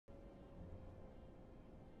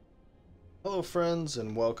Hello friends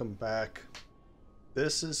and welcome back.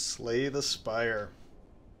 This is Slay the Spire.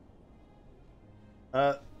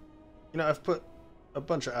 Uh, I've put a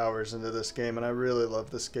bunch of hours into this game and I really love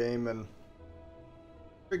this game and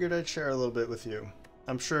figured I'd share a little bit with you.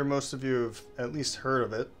 I'm sure most of you have at least heard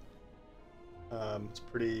of it. It's a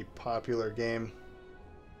pretty popular game.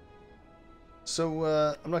 So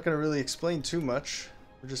I'm not going to really explain too much.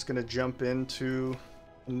 We're just going to jump into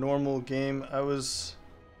a normal game. I was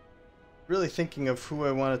really thinking of who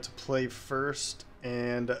I wanted to play first,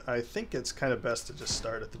 and I think it's kind of best to just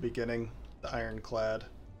start at the beginning, the Ironclad.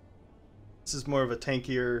 This is more of a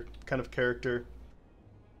tankier kind of character.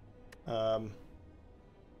 Right,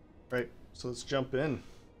 so let's jump in.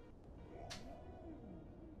 I'm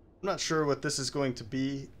not sure what this is going to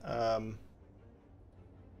be.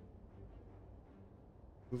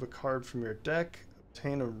 Move a card from your deck,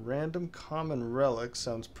 obtain a random common relic,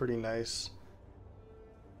 sounds pretty nice.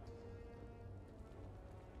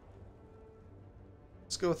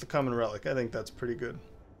 Let's go with the common relic. I think that's pretty good.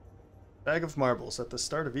 Bag of marbles. At the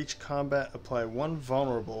start of each combat, apply one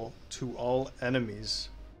vulnerable to all enemies.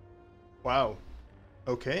 Wow.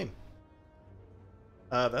 Okay.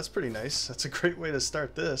 That's pretty nice. That's a great way to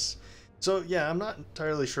start this. So yeah, I'm not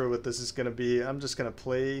entirely sure what this is going to be. I'm just going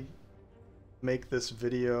to make this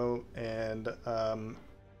video, and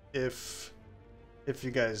if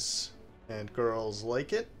you guys and girls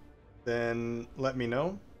like it, then let me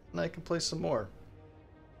know and I can play some more.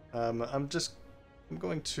 I'm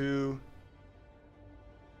going to...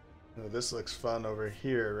 Oh, this looks fun over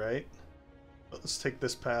here, right? But let's take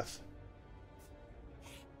this path.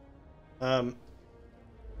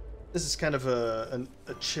 This is kind of a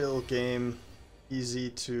chill game, easy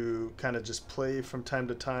to kind of just play from time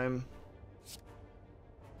to time.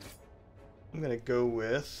 I'm gonna go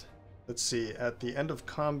with, let's see, at the end of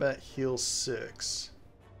combat, heal 6.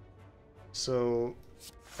 So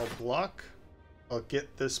I'll block, I'll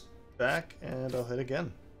get this back, and I'll hit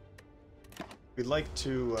again. We'd like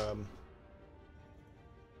to,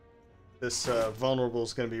 this vulnerable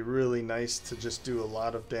is going to be really nice to just do a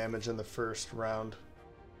lot of damage in the first round.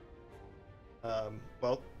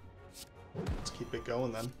 Well, let's keep it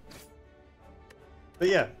going then. But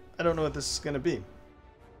yeah, I don't know what this is going to be.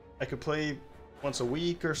 I could play once a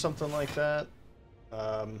week or something like that.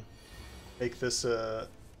 Make this a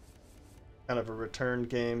kind of a return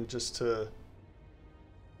game just to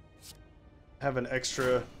have an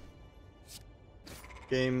extra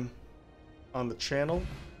game on the channel,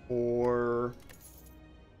 or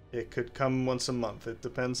it could come once a month. It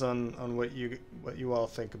depends on what you all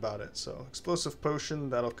think about it. So explosive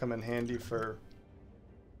potion, that'll come in handy for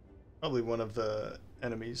probably one of the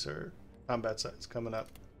enemies or combat sites coming up.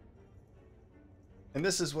 And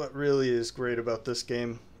this is what really is great about this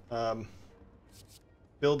game.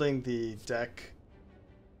 Building the deck,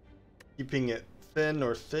 keeping it thin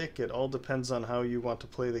or thick, it all depends on how you want to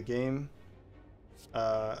play the game.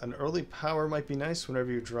 An early power might be nice.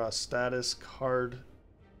 Whenever you draw a status card,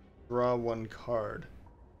 draw one card.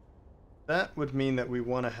 That would mean that we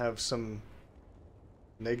want to have some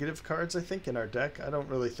negative cards, I think, in our deck. I don't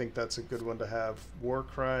really think that's a good one to have.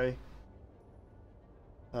 Warcry.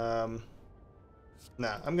 Nah,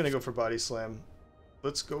 I'm gonna go for Body Slam.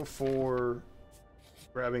 Let's go for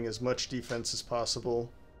grabbing as much defense as possible,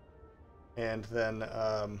 and then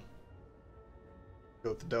go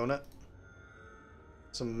with the donut.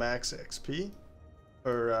 Some max XP,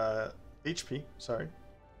 or HP, sorry.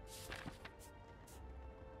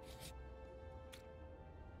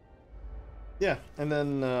 Yeah, and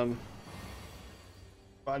then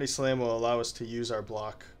Body Slam will allow us to use our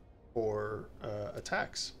block for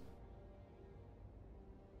attacks.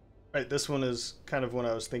 Right, this one is kind of what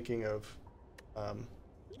I was thinking of.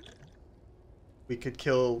 We could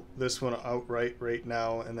kill this one outright right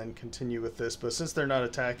now and then continue with this, but since they're not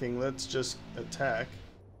attacking, let's just attack.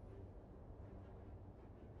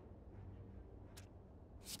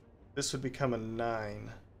 This would become a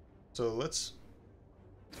 9. So let's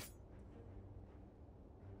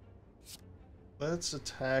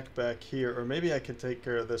attack back here, or maybe I could take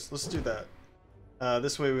care of this. Let's do that.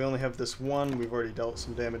 This way we only have this one. We've already dealt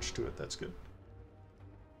some damage to it. That's good.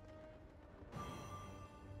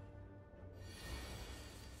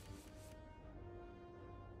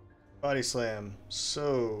 Body Slam.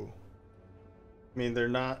 So, I mean, they're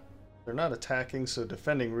not attacking, so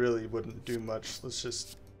defending really wouldn't do much. Let's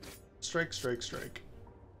just strike, strike, strike.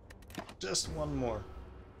 Just one more.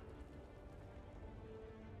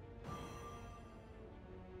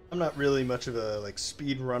 I'm not really much of a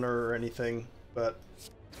speed runner or anything, but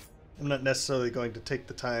I'm not necessarily going to take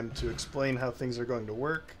the time to explain how things are going to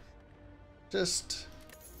work. Just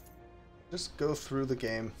just go through the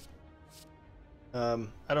game. I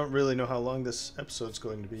don't really know how long this episode's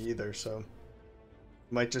going to be either, so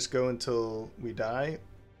might just go until we die,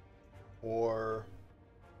 or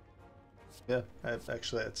yeah,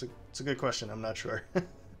 actually it's a good question. I'm not sure.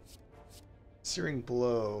 Searing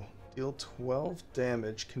Blow, deal 12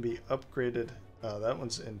 damage, can be upgraded. That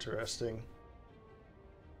one's interesting.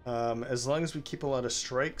 As long as we keep a lot of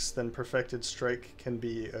strikes, then Perfected Strike can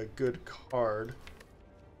be a good card.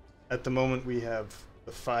 At the moment we have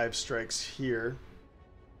the 5 strikes here,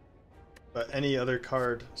 but any other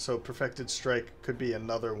card, so Perfected Strike could be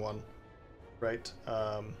another one, right?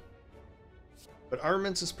 But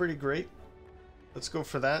Armaments is pretty great. Let's go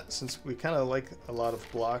for that, since we kind of like a lot of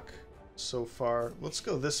block so far. Let's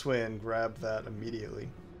go this way and grab that immediately.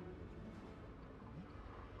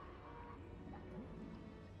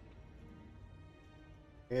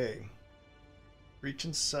 Okay. Reach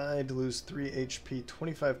inside, lose 3 HP,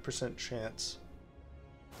 25% chance.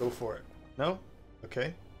 Go for it. No?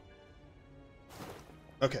 Okay.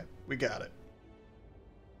 Okay, we got it.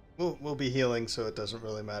 We'll be healing, so it doesn't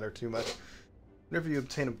really matter too much. Whenever you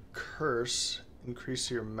obtain a curse,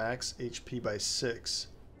 increase your max HP by 6.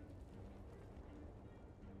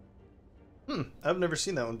 I've never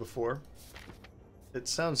seen that one before. It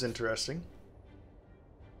sounds interesting.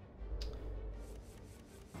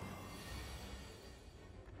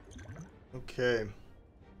 Okay.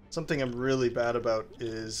 Something I'm really bad about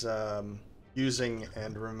is using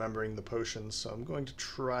and remembering the potions, so I'm going to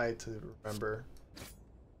try to remember.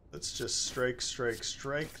 Let's just strike, strike,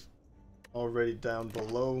 strike. Already down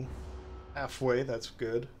below halfway, that's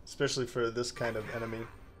good. Especially for this kind of enemy.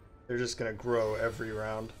 They're just gonna grow every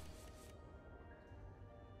round.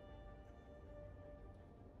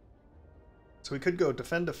 So we could go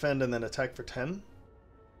defend, defend, and then attack for 10.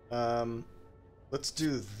 Let's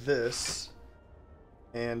do this.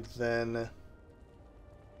 And then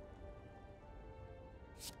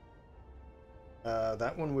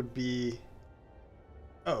that one would be...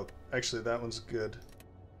 Oh, actually that one's good.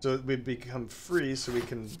 So we'd become free, so we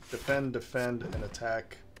can defend, defend, and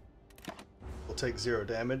attack. We'll take 0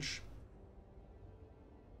 damage.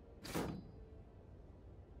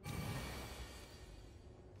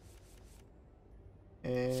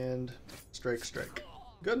 And strike, strike.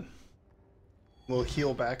 Good. We'll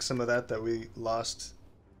heal back some of that we lost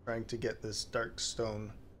trying to get this dark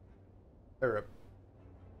stone.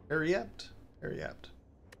 Very apt.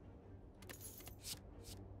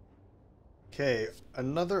 Okay,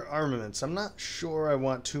 another armaments. I'm not sure I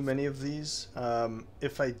want too many of these.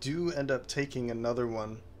 If I do end up taking another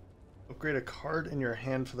one, upgrade a card in your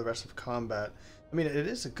hand for the rest of combat. I mean, it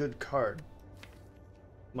is a good card.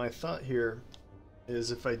 My thought here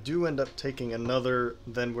is if I do end up taking another,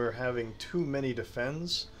 then we're having too many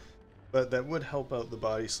defends, but that would help out the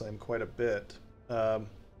body slam quite a bit. But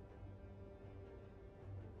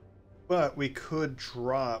we could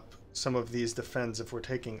drop some of these defends if we're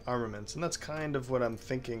taking armaments, and that's kind of what I'm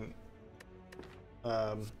thinking.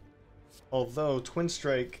 Although Twin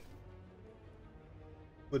Strike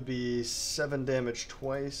would be 7 damage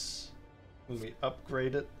twice when we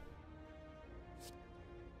upgrade it.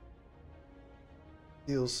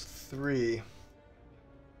 Deals 3.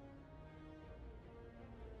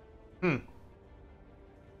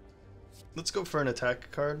 Let's go for an attack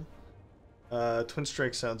card. Twin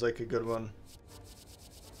Strike sounds like a good one.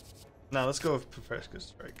 Now let's go with Perfected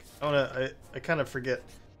Strike. I kind of forget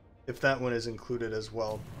if that one is included as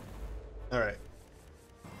well. Alright.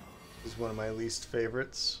 This is one of my least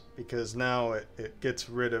favorites because now it gets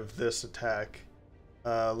rid of this attack.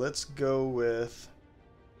 Let's go with...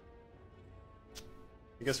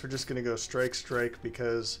 I guess we're just going to go strike, strike,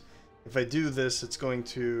 because if I do this, it's going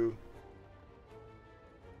to...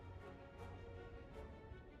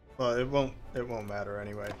 Well, it won't matter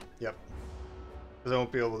anyway. Yep. Because I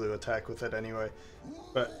won't be able to attack with it anyway.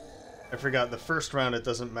 But I forgot, the first round it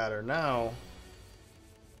doesn't matter. Now,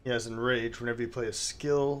 he has Enrage. Whenever you play a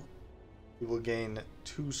skill, you will gain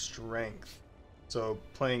 2 strength. So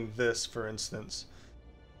playing this, for instance,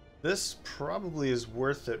 this probably is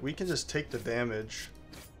worth it. We can just take the damage.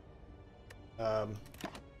 I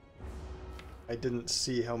didn't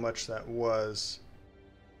see how much that was.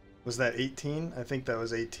 Was that 18? I think that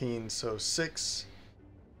was 18. So 6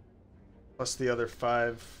 plus the other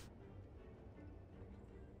 5.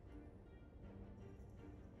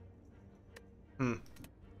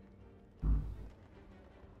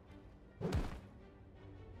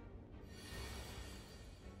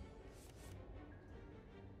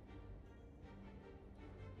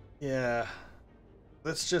 Yeah.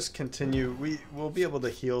 Let's just continue. We'll be able to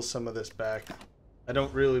heal some of this back. I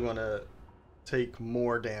don't really want to take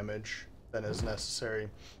more damage. than is necessary.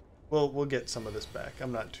 We'll get some of this back.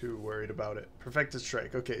 I'm not too worried about it. Perfected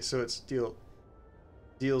Strike. Okay, so it's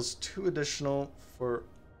deals 2 additional for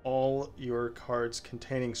all your cards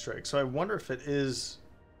containing strike. So I wonder if it is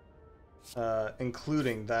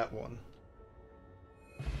including that one.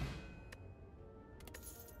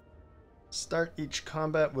 Start each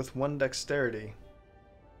combat with 1 dexterity.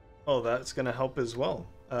 Oh, that's going to help as well.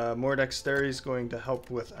 More dexterity is going to help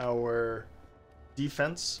with our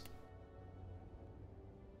defense.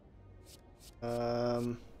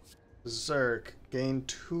 Berserk. Gain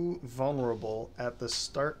 2 vulnerable at the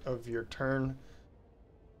start of your turn.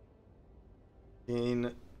 Gain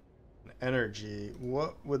an energy.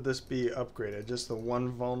 What would this be upgraded? Just the 1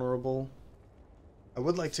 vulnerable? I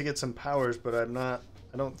would like to get some powers, but I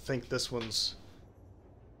don't think this one's...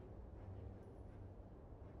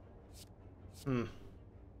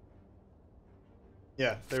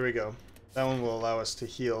 Yeah, there we go. That one will allow us to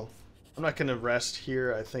heal. I'm not going to rest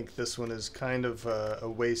here. I think this one is kind of a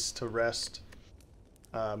waste to rest.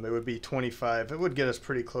 It would be 25. It would get us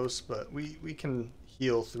pretty close, but we can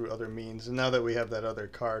heal through other means. And now that we have that other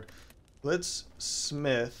card, let's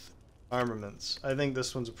smith armaments. I think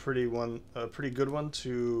this one's a pretty good one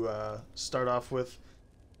to start off with.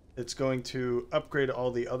 It's going to upgrade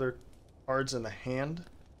all the other cards in the hand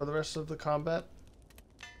for the rest of the combat.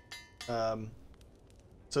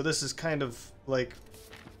 So this is kind of like,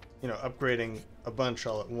 you know, upgrading a bunch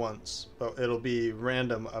all at once, but it'll be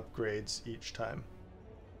random upgrades each time.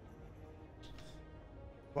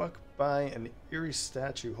 Walk by an eerie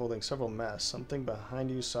statue holding several masks. Something behind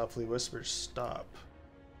you softly whispers, "Stop."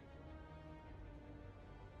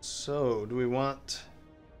 So, do we want...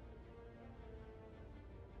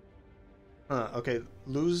 okay,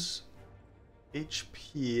 lose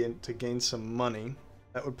HP to gain some money.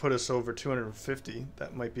 That would put us over 250.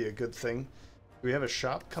 That might be a good thing. Do we have a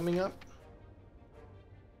shop coming up?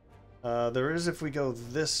 There is if we go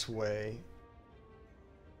this way.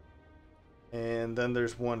 And then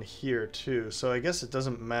there's one here too. So I guess it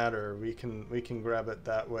doesn't matter. We can grab it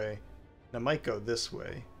that way. And I might go this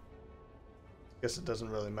way. I guess it doesn't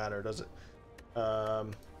really matter, does it?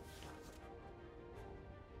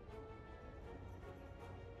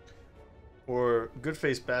 Or good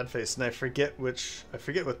face, bad face, and I forget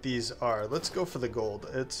what these are. Let's go for the gold.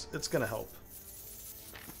 It's gonna help.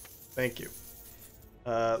 Thank you.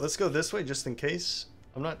 Let's go this way just in case.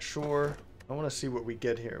 I'm not sure. I want to see what we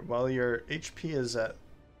get here. While your HP is at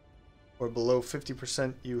or below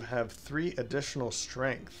 50%, you have 3 additional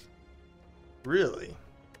strength. Really?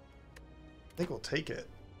 I think we'll take it.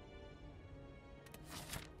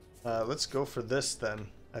 Let's go for this then.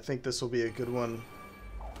 I think this will be a good one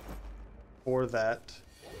for that.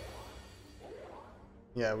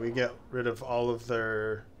 Yeah, we get rid of all of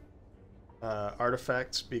their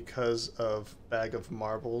artifacts because of Bag of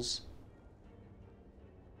Marbles.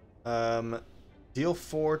 Deal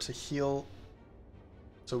 4 to heal.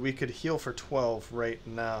 So we could heal for 12 right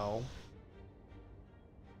now.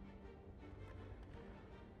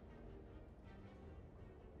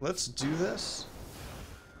 Let's do this.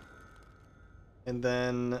 And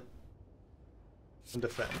then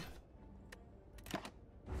defend.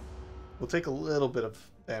 We'll take a little bit of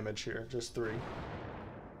damage here, just 3.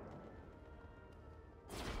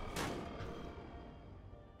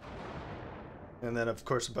 And then, of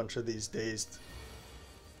course, a bunch of these dazed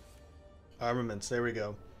armaments. There we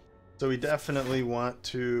go. So we definitely want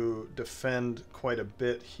to defend quite a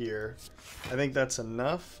bit here. I think that's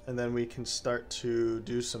enough, and then we can start to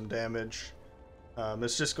do some damage.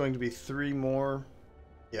 It's just going to be 3 more.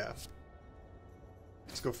 Yeah.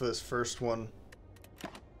 Let's go for this first one.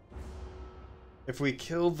 If we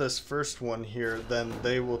kill this first one here, then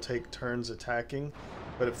they will take turns attacking.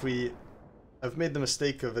 But if I've made the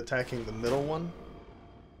mistake of attacking the middle one,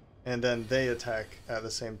 and then they attack at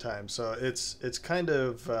the same time. So it's kind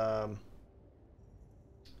of let's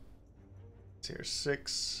see here,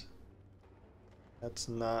 6. That's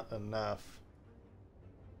not enough.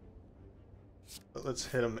 But let's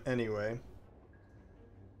hit them anyway.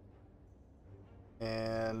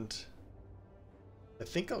 And I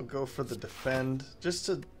think I'll go for the defend just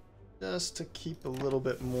to keep a little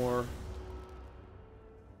bit more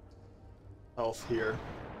health here.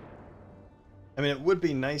 I mean, it would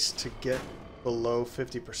be nice to get below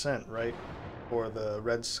 50%, right? For the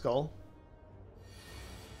red skull.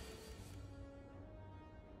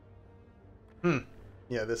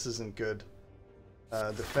 Yeah, this isn't good.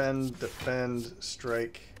 Defend, defend,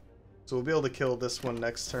 strike. So we'll be able to kill this one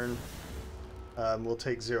next turn. We'll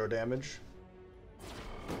take 0 damage.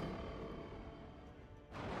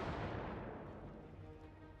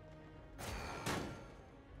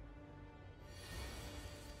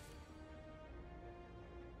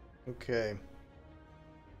 Okay.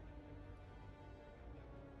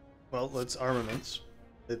 Well, let's armaments.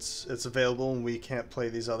 It's available and we can't play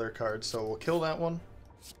these other cards, so we'll kill that one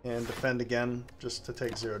and defend again just to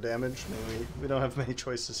take 0 damage. I mean, we don't have many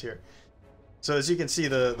choices here. So as you can see,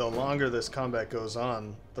 the longer this combat goes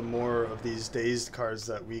on, the more of these dazed cards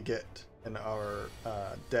that we get in our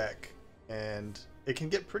deck, and it can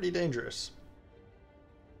get pretty dangerous.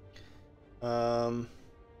 Let's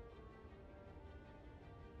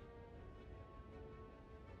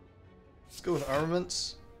go with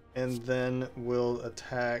armaments, and then we'll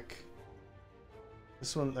attack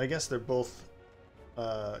this one. I guess they're both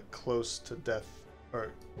close to death,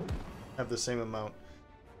 or have the same amount.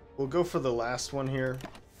 We'll go for the last one here.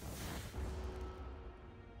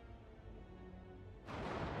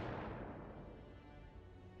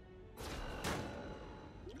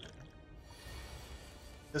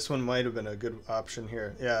 This one might have been a good option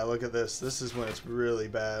here. Yeah, look at this. This is when it's really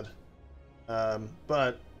bad.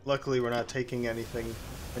 But luckily we're not taking any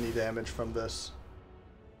damage from this.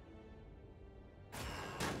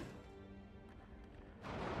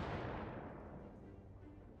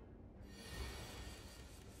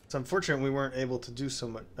 It's unfortunate we weren't able to do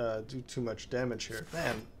too much damage here.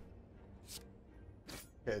 Man.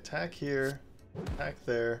 Okay, attack here, attack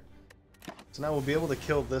there. So now we'll be able to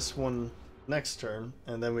kill this one next turn,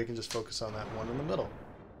 and then we can just focus on that one in the middle.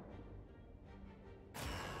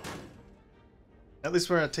 At least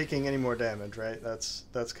we're not taking any more damage, right?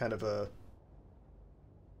 That's kind of a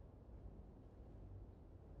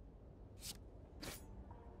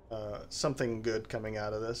something good coming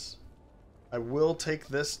out of this. I will take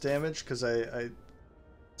this damage because I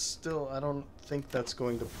don't think that's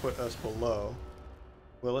going to put us below.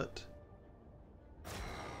 Will it?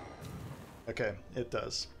 Okay, it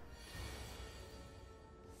does.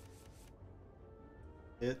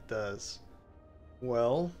 It does.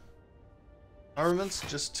 Well, armaments,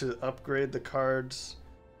 just to upgrade the cards,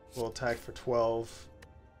 we'll attack for 12.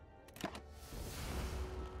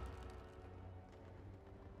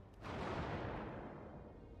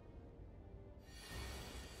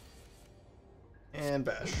 And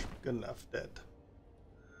bash. Good enough. Dead.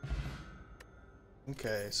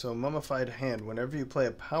 Okay, so Mummified Hand. Whenever you play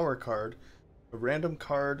a power card, a random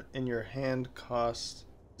card in your hand costs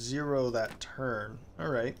 0 that turn.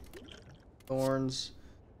 Alright. Thorns.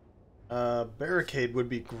 Barricade would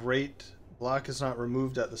be great. Block is not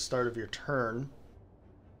removed at the start of your turn.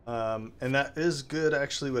 And that is good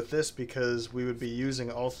actually with this because we would be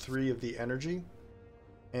using all 3 of the energy.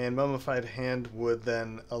 And Mummified Hand would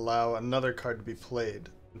then allow another card to be played.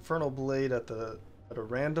 Infernal Blade add a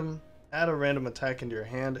random attack into your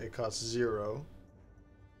hand. It costs 0.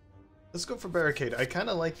 Let's go for Barricade. I kind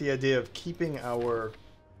of like the idea of keeping our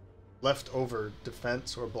leftover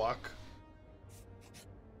defense or block.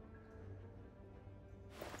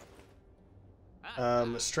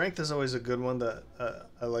 Strength is always a good one that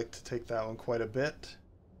I like to take that one quite a bit.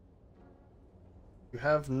 You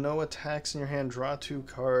have no attacks in your hand. Draw 2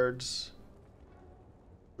 cards.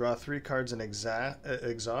 Draw 3 cards and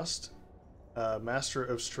exhaust. Master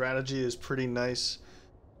of Strategy is pretty nice.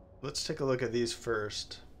 Let's take a look at these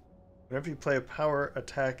first. Whenever you play a power,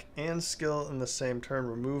 attack, and skill in the same turn,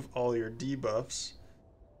 remove all your debuffs.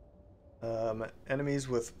 Enemies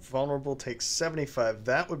with vulnerable take 75.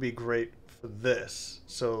 That would be great for this.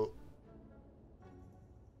 So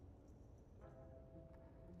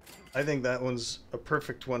I think that one's a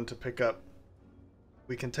perfect one to pick up.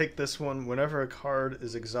 We can take this one. Whenever a card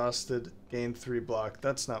is exhausted, gain 3 block.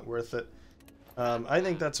 That's not worth it. I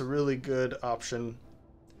think that's a really good option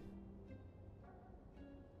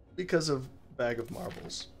because of Bag of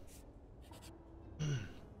Marbles.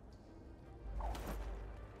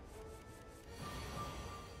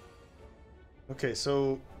 Okay,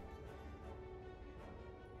 so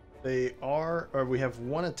we have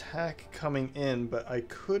 1 attack coming in, but I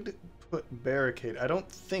could put Barricade. I don't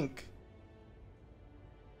think...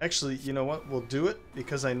 Actually, you know what? We'll do it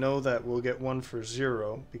because I know that we'll get 1 for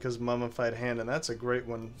 0 because Mummified Hand, and that's a great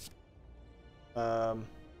one.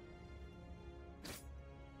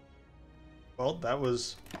 Well, that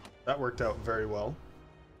worked out very well.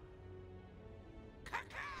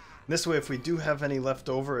 This way, if we do have any left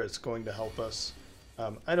over, it's going to help us.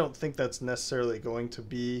 I don't think that's necessarily going to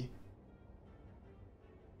be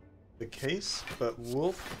the case, but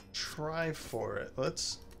we'll try for it.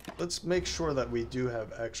 Let's make sure that we do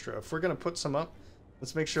have extra. If we're going to put some up,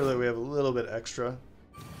 let's make sure that we have a little bit extra.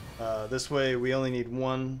 This way, we only need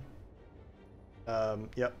 1.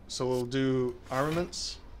 Yep, so we'll do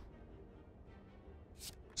armaments.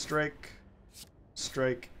 Strike,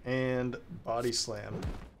 and body slam.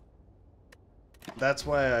 that's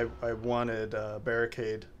why I wanted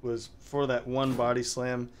Barricade, was for that one body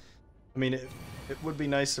slam. I mean, it would be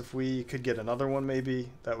nice if we could get another one, maybe.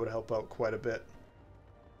 That would help out quite a bit.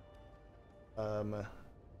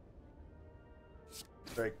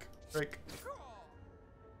 Strike.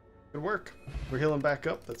 Good work. We're healing back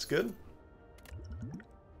up. That's good.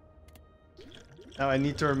 Now I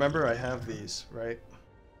need to remember I have these, right?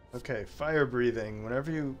 Okay, fire breathing.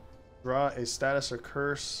 Whenever you draw a status or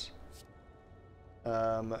curse,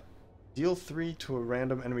 deal 3 to a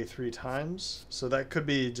random enemy 3 times. So that could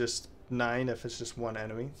be just 9 if it's just one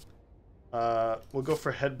enemy. We'll go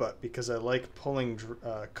for headbutt because I like pulling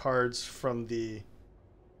cards from the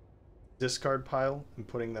discard pile and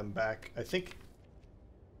putting them back. I think,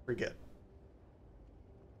 forget.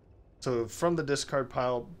 So from the discard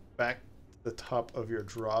pile back to the top of your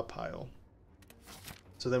draw pile.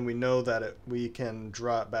 So then we know that we can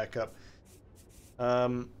draw it back up.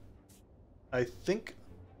 I think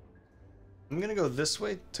I'm gonna go this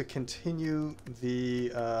way to continue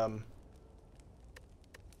the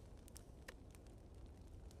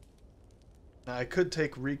I could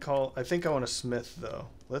take recall. I think I want to smith though.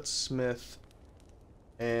 Let's smith.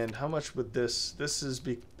 And how much would this?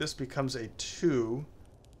 This becomes a 2,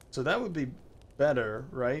 so that would be better,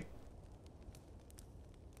 right?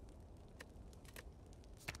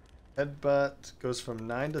 Headbutt goes from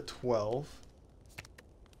 9 to 12.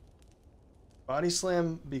 Body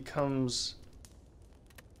slam becomes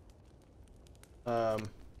 3,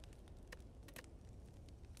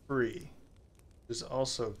 which is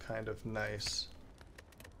also kind of nice.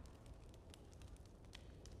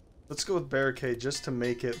 Let's go with barricade just to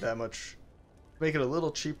make it that much, make it a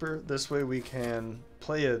little cheaper. This way we can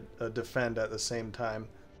play a defend at the same time.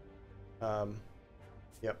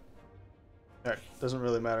 Yep. Alright, doesn't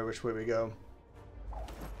really matter which way we go.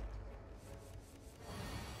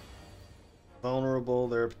 Vulnerable,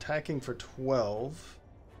 they're attacking for 12.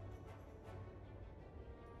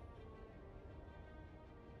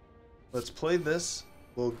 Let's play this.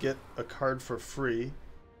 We'll get a card for free.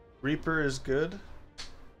 Reaper is good.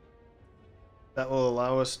 That will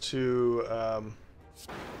allow us to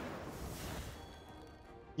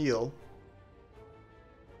heal.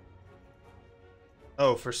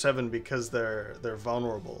 Oh, for 7 because they're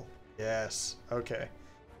vulnerable. Yes. Okay.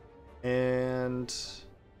 And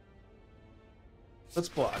let's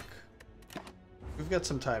block. We've got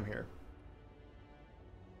some time here.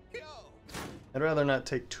 I'd rather not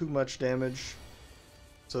take too much damage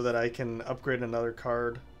so that I can upgrade another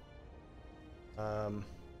card.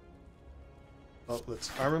 Well, let's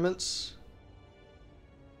armaments.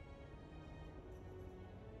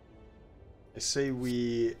 I say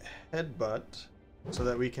we headbutt so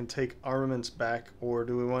that we can take armaments back, or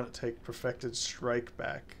do we want to take perfected strike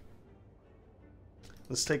back?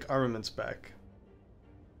 Let's take armaments back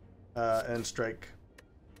and strike.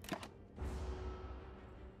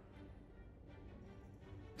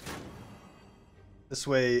 This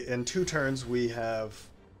way, in 2 turns, we have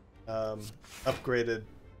upgraded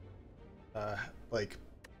like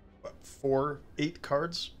what, 8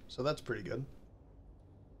 cards, so that's pretty good.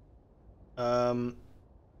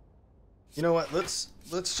 You know what? Let's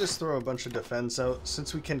just throw a bunch of defense out.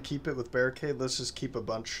 Since we can keep it with barricade, let's just keep a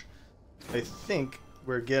bunch. I think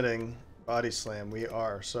we're getting body slam. We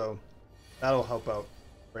are, so that'll help out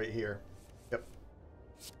right here. Yep.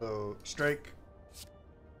 So strike.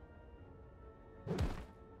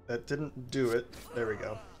 That didn't do it. There we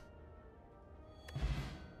go.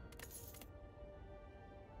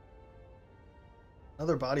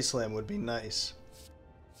 Another body slam would be nice.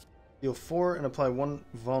 Deal 4 and apply 1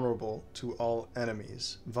 vulnerable to all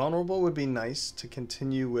enemies. Vulnerable would be nice to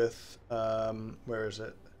continue with, where is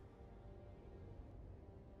it?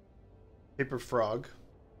 Paper Frog.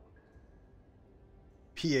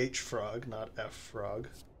 PH Frog, not F Frog.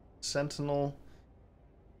 Sentinel.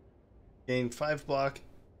 Gain 5 block.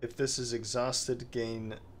 If this is exhausted,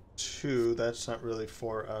 gain 2. That's not really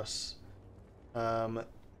for us.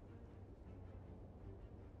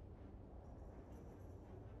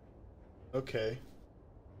 Okay.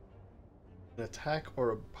 An attack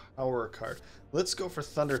or a power card. Let's go for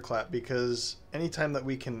Thunderclap because anytime that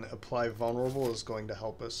we can apply vulnerable is going to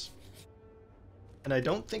help us. And I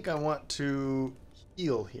don't think I want to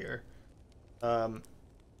heal here.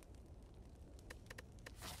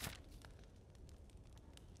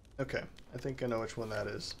 Okay, I think I know which one that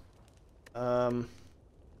is.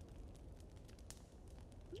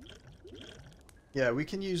 Yeah, we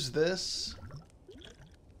can use this.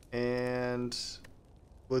 And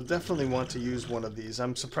we'll definitely want to use one of these.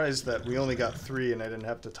 I'm surprised that we only got 3 and I didn't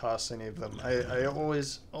have to toss any of them. I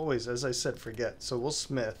always, as I said, forget. So we'll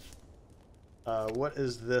smith. What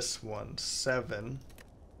is this one? 7.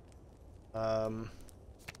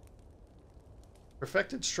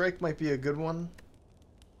 Perfected Strike might be a good one.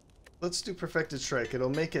 Let's do Perfected Strike. It'll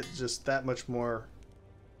make it just that much more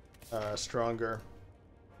stronger.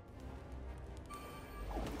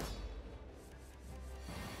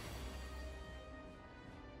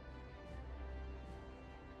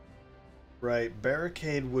 Right,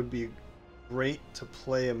 Barricade would be great to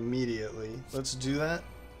play immediately. Let's do that.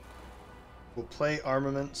 We'll play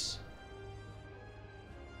Armaments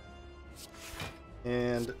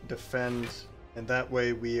and defend, and that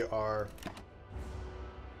way we are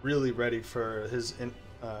really ready for his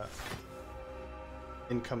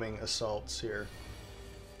incoming assaults here.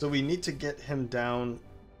 So we need to get him down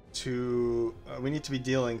to we need to be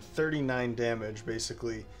dealing 39 damage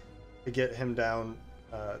basically to get him down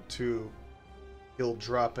to he'll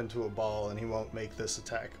drop into a ball and he won't make this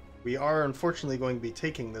attack. We are unfortunately going to be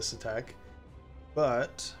taking this attack,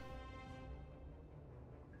 but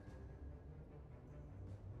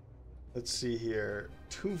let's see here.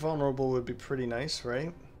 2 vulnerable would be pretty nice,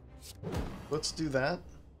 right? Let's do that.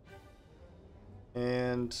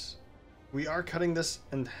 And we are cutting this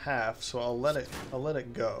in half, so I'll let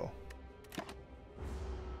it go.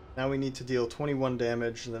 Now we need to deal 21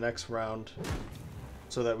 damage in the next round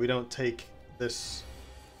so that we don't take this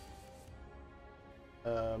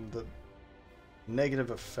the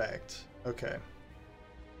negative effect. Okay.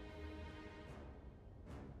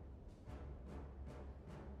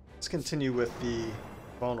 Let's continue with the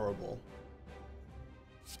vulnerable.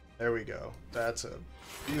 There we go. That's a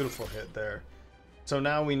beautiful hit there. So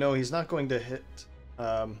now we know he's not going to hit.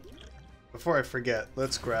 Before I forget,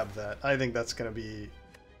 let's grab that. I think that's going to be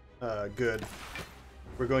good.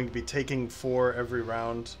 We're going to be taking 4 every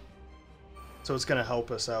round, so it's going to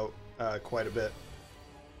help us out quite a bit.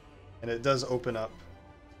 And it does open up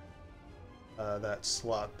that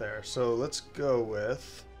slot there. So let's go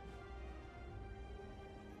with...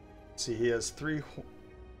 Let's see, he has 3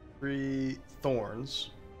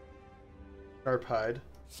 thorns. Sharp hide.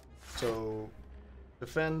 So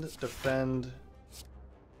defend,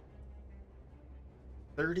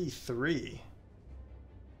 33.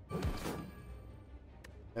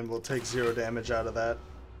 And we'll take 0 damage out of that.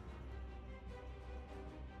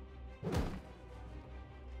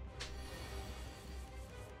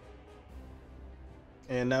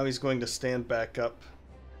 And now he's going to stand back up.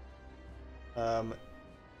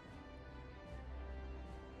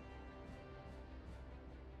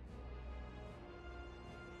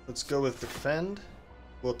 Let's go with defend.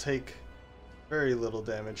 We'll take very little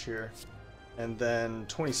damage here. And then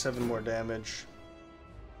 27 more damage.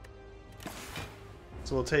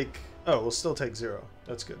 So we'll take... Oh, we'll still take 0.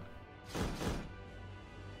 That's good.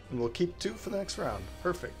 And we'll keep 2 for the next round.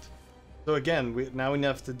 Perfect. So again, now we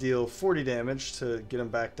have to deal 40 damage to get him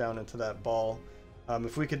back down into that ball.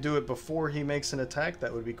 If we could do it before he makes an attack,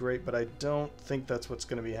 that would be great, but I don't think that's what's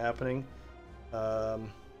going to be happening.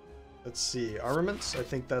 Let's see. Armaments, I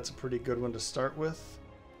think that's a pretty good one to start with.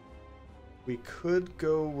 We could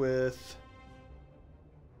go with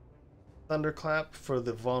Thunderclap for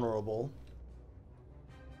the vulnerable.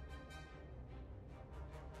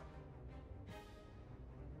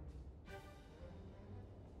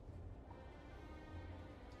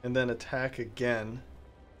 And then attack again.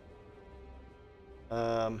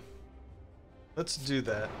 Let's do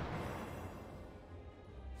that.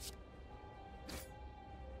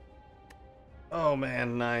 Oh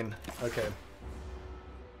man, 9. Okay.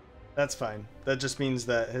 That's fine. That just means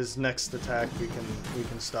that his next attack we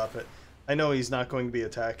can stop it. I know he's not going to be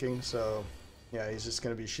attacking, so yeah, he's just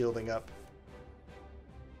going to be shielding up.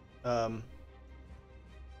 Well,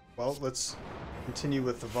 let's continue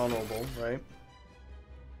with the vulnerable, right?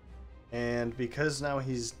 And because now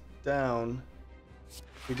he's down,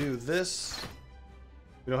 we do this.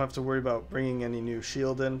 We don't have to worry about bringing any new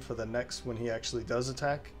shield in for the next when he actually does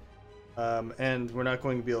attack. And we're not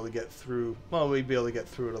going to be able to get through. Well, we'd be able to get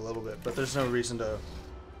through it a little bit, but there's no reason to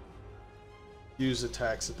use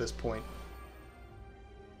attacks at this point.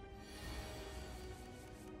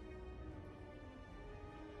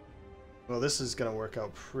 Well, this is going to work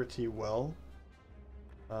out pretty well.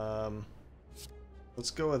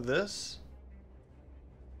 Let's go with this.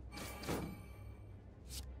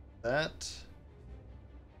 That.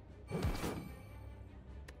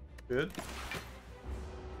 Good.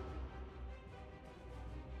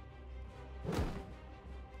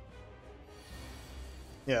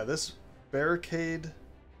 Yeah, this barricade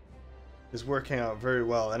is working out very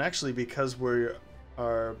well. And actually, because we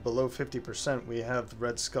are below 50%, we have the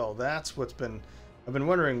Red Skull. That's what's been... I've been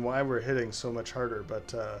wondering why we're hitting so much harder,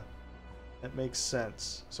 but That makes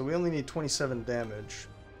sense. So we only need 27 damage.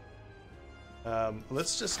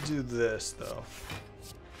 Let's just do this, though.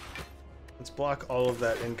 Let's block all of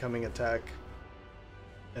that incoming attack.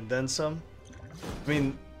 And then some. I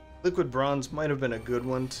mean, Liquid Bronze might have been a good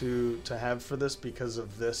one to have for this because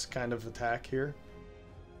of this kind of attack here.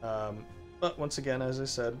 But once again, as I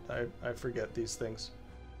said, I forget these things.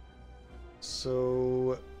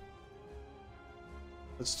 So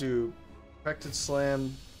let's do Perfected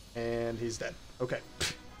Slam, and he's dead. Okay.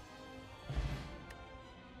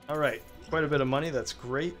 Alright, quite a bit of money, that's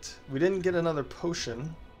great. We didn't get another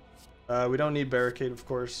potion. We don't need Barricade, of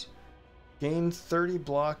course. Gain 30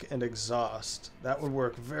 block and exhaust. That would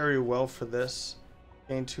work very well for this.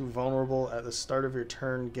 Gain 2 vulnerable at the start of your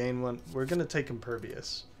turn. Gain 1. We're gonna take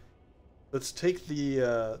Impervious. Let's take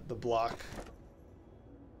the block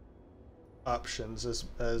options as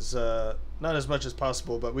not as much as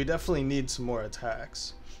possible, but we definitely need some more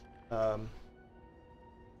attacks.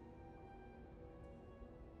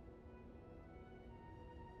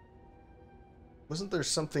 Wasn't there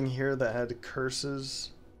something here that had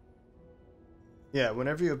curses? Yeah,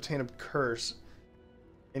 whenever you obtain a curse,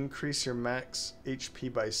 increase your max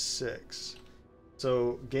HP by 6.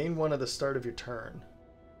 So gain 1 at the start of your turn.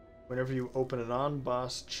 Whenever you open an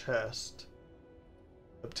on-boss chest,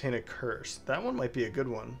 obtain a curse. That one might be a good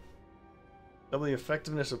one. Double the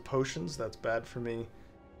effectiveness of potions. That's bad for me.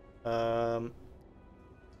 We're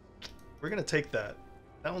gonna take that.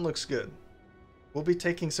 That one looks good. We'll be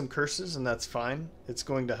taking some curses, and that's fine. It's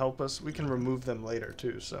going to help us. We can remove them later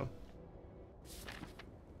too, so.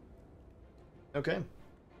 Okay.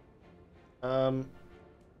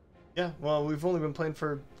 Yeah, well, we've only been playing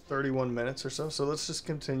for 31 minutes or so, so let's just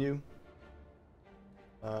continue.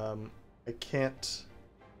 I can't...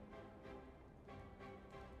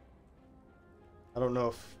 I don't know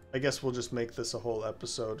if... I guess we'll just make this a whole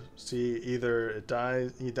episode. See, either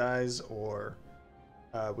he dies, or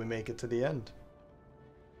we make it to the end.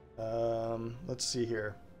 Let's see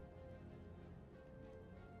here.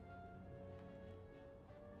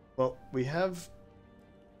 Well, we have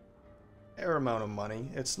a fair amount of money.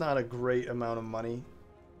 It's not a great amount of money.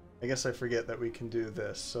 I guess I forget that we can do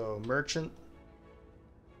this. So, Merchant.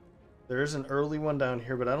 There is an early one down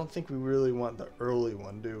here, but I don't think we really want the early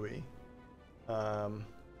one, do we? I'm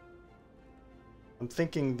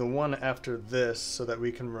thinking the one after this so that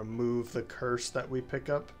we can remove the curse that we pick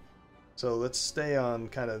up. So let's stay on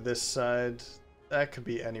kind of this side. That could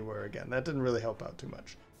be anywhere again. That didn't really help out too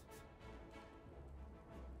much.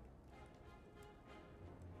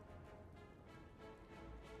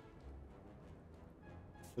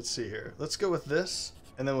 Let's see here. Let's go with this,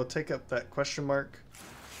 and then we'll take up that question mark.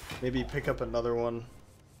 Maybe pick up another one.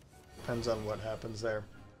 Depends on what happens there.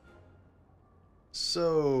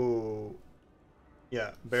 So,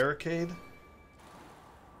 yeah, Barricade.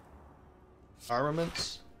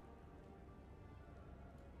 Armaments.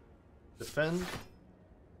 Defend.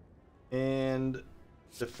 And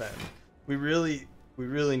defend. We really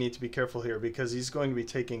need to be careful here because he's going to be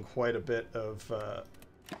taking quite a bit of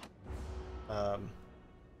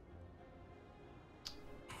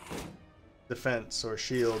defense or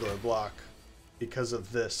shield or block because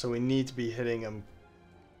of this. So we need to be hitting him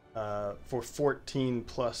for 14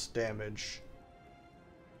 plus damage.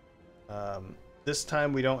 This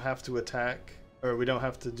time we don't have to attack, or we don't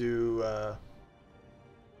have to do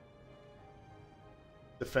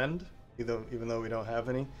defend, even though we don't have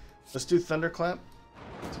any. Let's do Thunderclap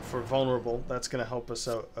for vulnerable. That's going to help us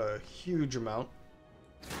out a huge amount.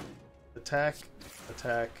 Attack,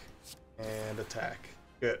 attack, and attack.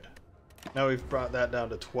 Good. Now we've brought that down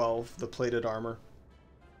to 12, the plated armor.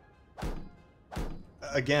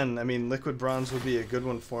 Again, I mean, Liquid Bronze would be a good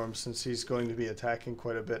one for him since he's going to be attacking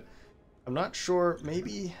quite a bit. I'm not sure,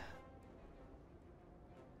 maybe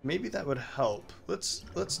that would help. Let's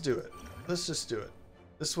do it. Let's just do it.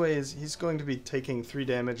 This way he's going to be taking 3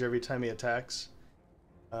 damage every time he attacks.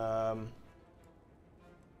 He's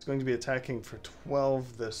going to be attacking for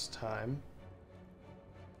 12 this time.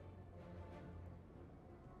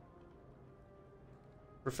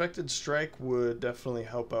 Perfected Strike would definitely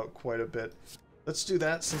help out quite a bit. Let's do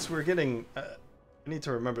that since we're getting... I need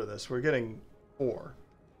to remember this. We're getting 4.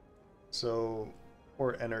 So,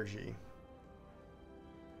 4 energy.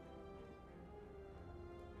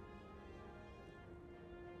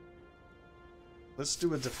 Let's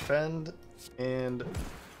do a defend and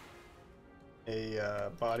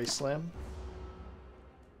a body slam.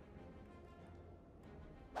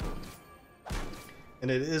 And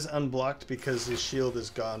it is unblocked because his shield is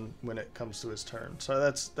gone when it comes to his turn. So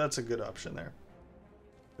that's a good option there.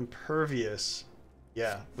 Impervious.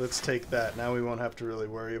 Yeah, let's take that. Now we won't have to really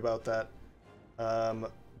worry about that.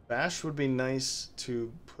 Bash would be nice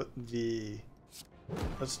to put the...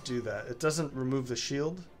 Let's do that. It doesn't remove the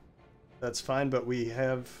shield. That's fine, but we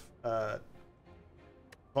have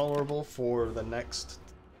vulnerable for the next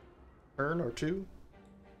turn or two.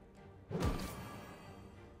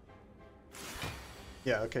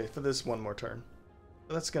 Yeah, okay, for this one more turn.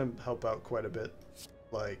 So that's going to help out quite a bit.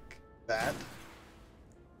 Like that.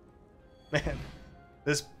 Man,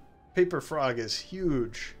 this paper frog is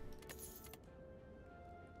huge.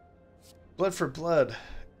 Blood for blood.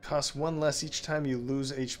 Costs 1 less each time you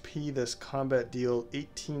lose HP. This combat deal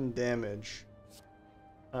 18 damage.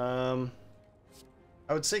 I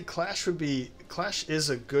would say Clash would be... Clash is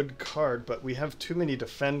a good card, but we have too many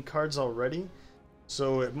defend cards already.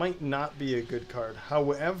 So it might not be a good card.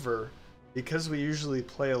 However, because we usually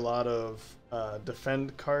play a lot of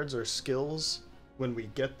defend cards or skills when we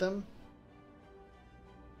get them,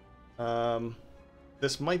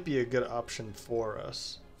 this might be a good option for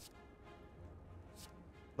us.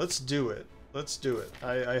 Let's do it. Let's do it.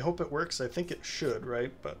 I hope it works. I think it should,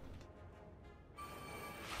 right? But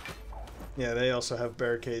yeah, they also have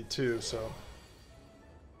barricade too, so.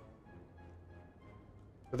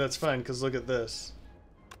 But that's fine, because look at this.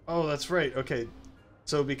 Oh, that's right. Okay.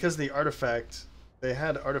 So because the artifact, they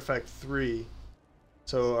had artifact 3,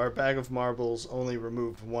 so our bag of marbles only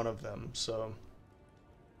removed one of them, so.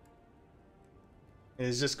 And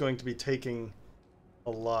he's just going to be taking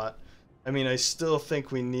a lot. I mean, I still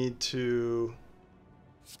think we need to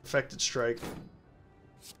affected strike,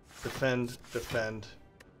 defend, defend,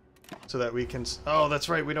 so that we can... Oh, that's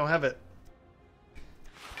right, we don't have it.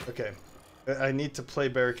 Okay, I need to play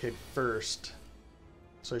barricade first,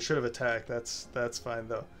 so I should have attacked. That's fine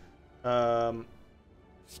though.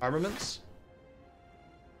 Armaments,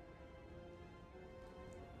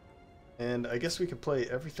 and I guess we could play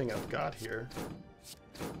everything I've got here.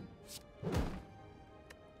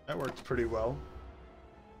 That worked pretty well.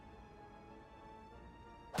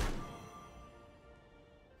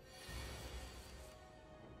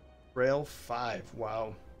 Rail 5,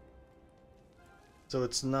 wow. So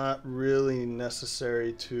it's not really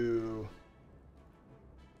necessary to...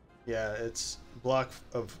 Yeah, it's block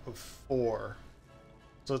of 4.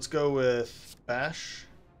 So let's go with Bash.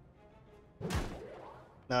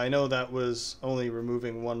 Now I know that was only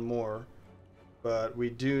removing one more, but we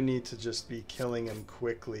do need to just be killing him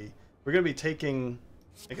quickly. We're going to be taking...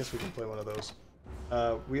 I guess we can play one of those.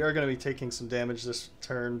 We are going to be taking some damage this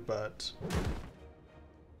turn, but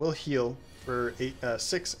we'll heal for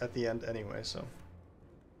 6 at the end anyway, so...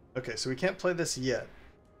 Okay, so we can't play this yet.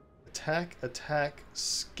 Attack, attack,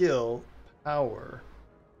 skill, power.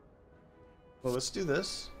 Well, let's do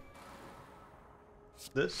this.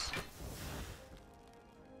 This.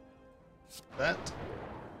 That.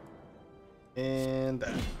 And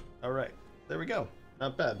that. Alright, there we go.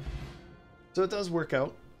 Not bad. So it does work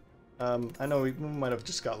out. I know we might have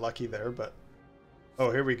just got lucky there, but...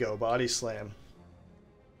 Oh, here we go. Body slam.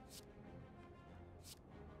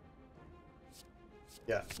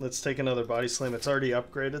 Yeah, let's take another body slam. It's already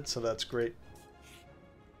upgraded, so that's great.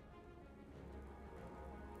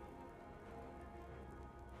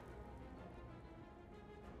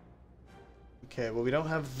 Okay, well, we don't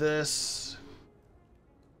have this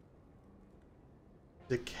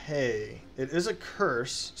decay. It is a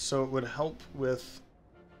curse, so it would help with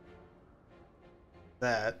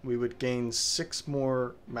that. We would gain 6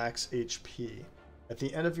 more max HP. At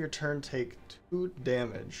the end of your turn, take 2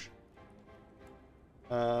 damage.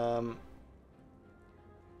 I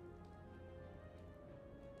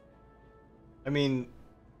mean,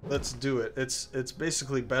 let's do it. It's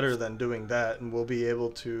basically better than doing that, and we'll be able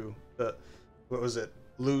to what was it?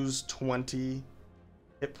 Lose 20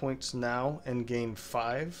 hit points now and gain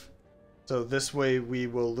 5. So this way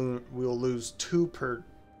we'll lose 2 per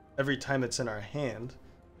every time it's in our hand,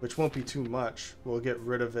 which won't be too much. We'll get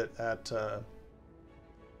rid of it at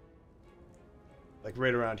like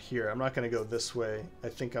right around here. I'm not going to go this way. I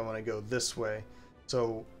think I want to go this way.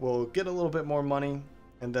 So we'll get a little bit more money,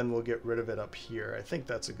 and then we'll get rid of it up here. I think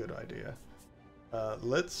that's a good idea.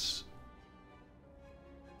 Let's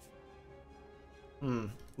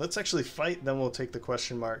actually fight, then we'll take the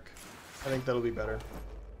question mark. I think that'll be better.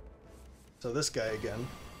 So this guy again.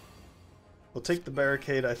 We'll take the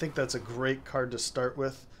barricade. I think that's a great card to start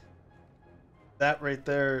with. That right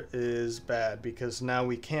there is bad, because now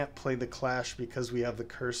we can't play the clash because we have the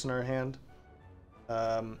curse in our hand.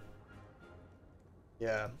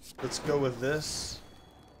 Yeah, let's go with this.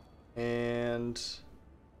 And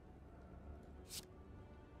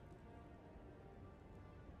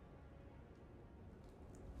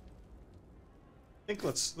I think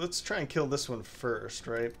let's try and kill this one first,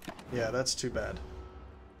 right? Yeah, that's too bad.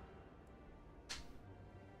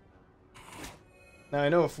 Now I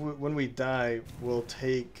know when we die, we'll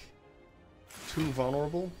take 2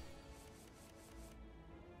 vulnerable,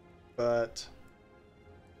 but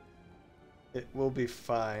it will be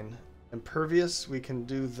fine. Impervious, we can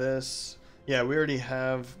do this. Yeah, we already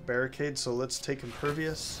have barricade, so let's take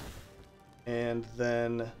impervious, and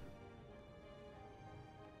then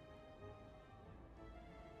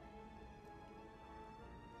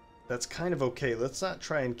that's kind of okay. Let's not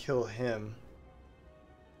try and kill him.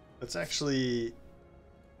 Let's actually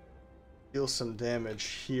deal some damage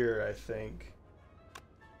here, I think.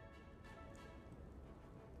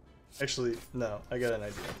 Actually, no, I got an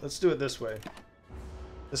idea. Let's do it this way.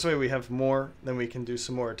 This way we have more, then we can do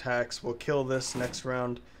some more attacks. We'll kill this next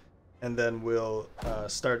round, and then we'll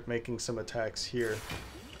start making some attacks here.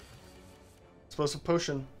 Explosive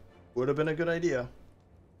potion would have been a good idea.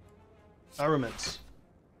 Armaments.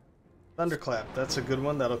 Thunderclap, that's a good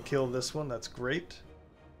one. That'll kill this one. That's great.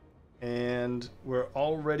 And we're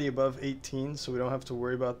already above 18, so we don't have to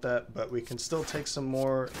worry about that, but we can still take some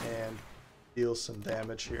more and deal some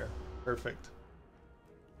damage here. Perfect.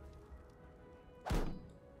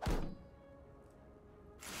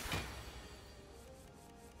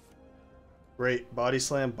 Great. Body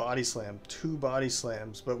slam, body slam. 2 body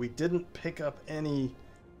slams, but we didn't pick up any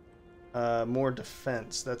more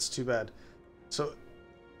defense. That's too bad. So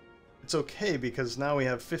it's okay because now we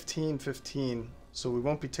have 15, 15, so we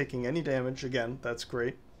won't be taking any damage again. That's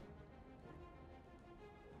great.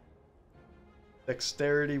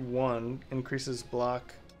 Dexterity 1 increases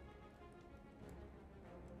block.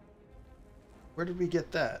 Where did we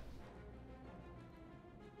get that?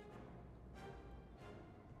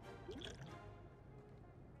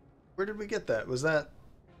 Where did we get that? Was that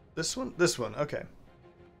this one? This one, okay.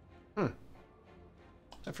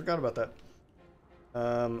 I forgot about that.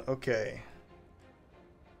 Okay.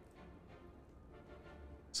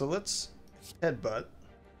 So let's headbutt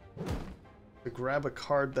to grab a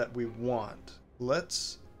card that we want.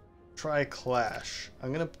 Let's try Clash.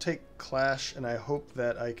 I'm gonna take Clash, and I hope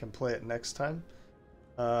that I can play it next time.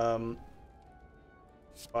 Body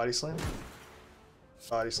slam,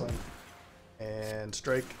 body slam, and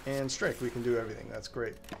strike, and strike. We can do everything. That's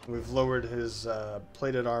great. We've lowered his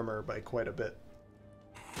plated armor by quite a bit.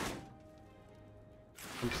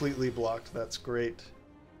 Completely blocked. That's great.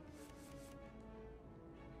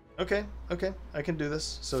 Okay, okay, I can do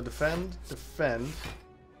this. So defend, defend.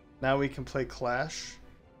 Now we can play Clash.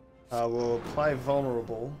 We'll apply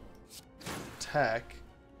vulnerable, attack,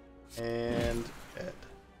 and ed.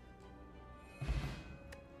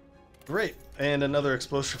 Great, and another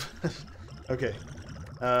explosive. Okay,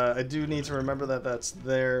 I do need to remember that that's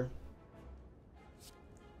there.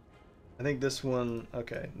 I think this one,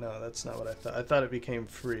 okay, no, that's not what I thought. I thought it became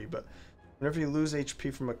free, but whenever you lose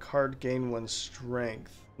HP from a card, gain 1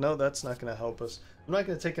 strength. No, that's not going to help us. I'm not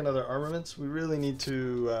going to take another armaments. We really need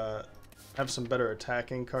to have some better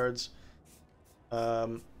attacking cards.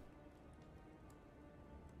 I'm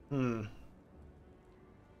going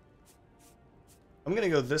to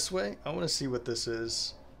go this way. I want to see what this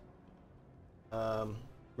is.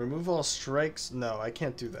 Remove all strikes. No, I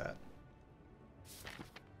can't do that.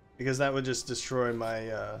 Because that would just destroy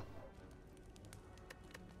my...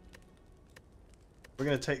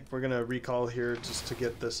 We're gonna recall here just to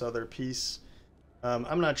get this other piece.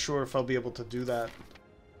 I'm not sure if I'll be able to do that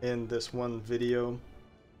in this one video,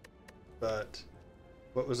 but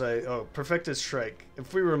what was I? Oh, perfected strike.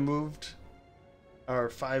 If we removed our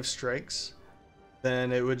 5 strikes,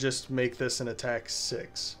 then it would just make this an attack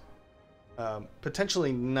 6,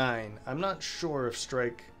 potentially 9. I'm not sure if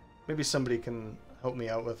strike. Maybe somebody can help me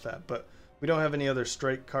out with that, but we don't have any other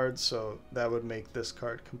strike cards, so that would make this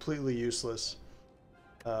card completely useless.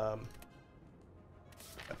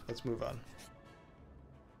 Let's move on.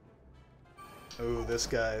 Oh, this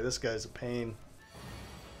guy's a pain.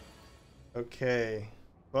 Okay,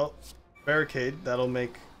 well, barricade, that'll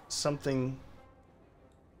make something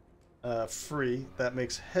free. That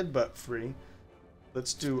makes headbutt free.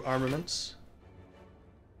 Let's do armaments.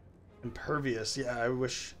 Impervious, yeah, I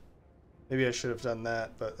wish maybe I should have done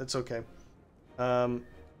that, but it's okay.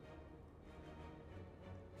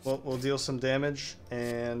 We'll deal some damage,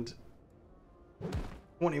 and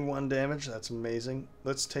 21 damage, that's amazing.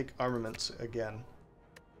 Let's take armaments again.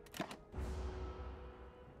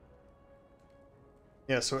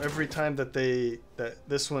 Yeah, so every time that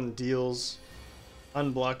this one deals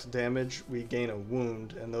unblocked damage, we gain a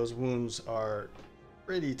wound, and those wounds are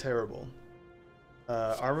pretty terrible.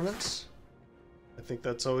 Armaments, I think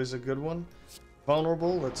that's always a good one.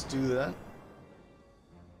 Vulnerable, let's do that.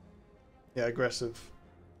 Yeah, aggressive.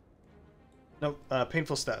 Nope,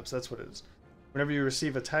 painful stabs, that's what it is. Whenever you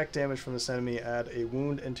receive attack damage from this enemy, add a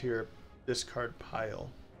wound into your discard pile.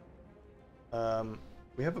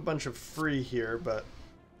 We have a bunch of free here, but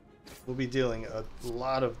we'll be dealing a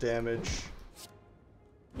lot of damage.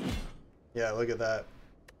 Yeah, look at that.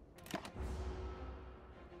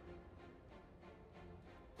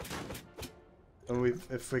 And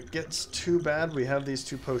if it gets too bad, we have these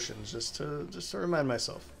 2 potions, just to remind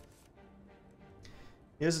myself.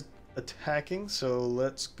 He is attacking, so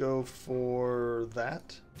let's go for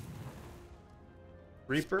that.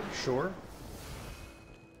 Reaper, sure.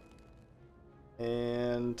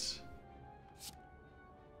 And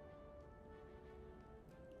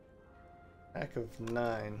attack of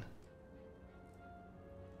 9.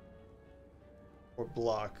 Or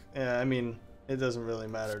block. Yeah, I mean, it doesn't really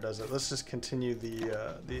matter, does it? Let's just continue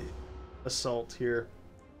the assault here.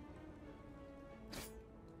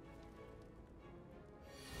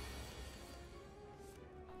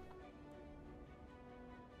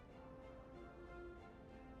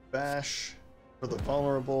 Bash for the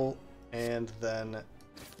vulnerable, and then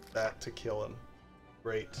that to kill him.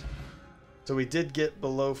 Great. So we did get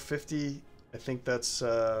below 50. I think that's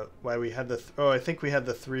why we had the... I think we had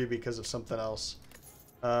the 3 because of something else.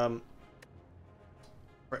 For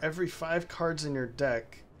every 5 cards in your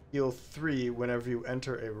deck, heal 3 whenever you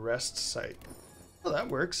enter a rest site. Oh, that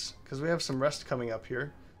works, because we have some rest coming up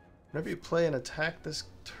here. Whenever you play an attack this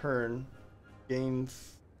turn, gain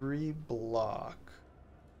 3 block.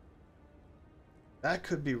 That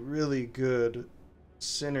could be really good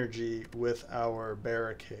synergy with our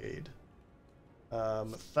barricade.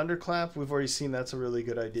 Thunderclap, we've already seen that's a really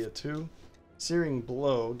good idea too. Searing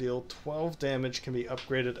Blow, deal 12 damage, can be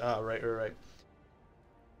upgraded. Ah, right.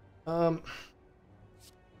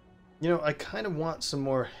 You know, I kind of want some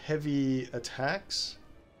more heavy attacks,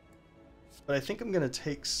 but I think I'm gonna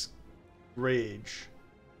take Rage.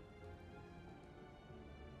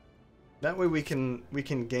 That way we can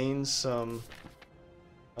gain some.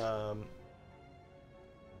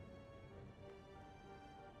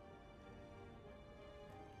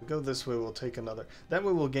 We go this way, we'll take another. That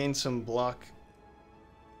way we'll gain some block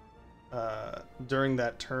during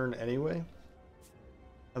that turn anyway.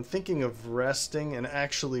 I'm thinking of resting, and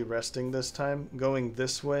actually resting this time, going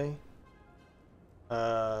this way.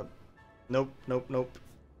 Nope.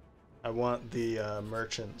 I want the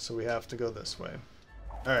merchant, so we have to go this way.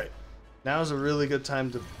 Alright, now's a really good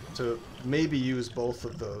time to maybe use both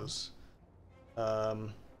of those. You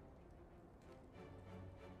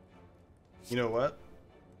know what?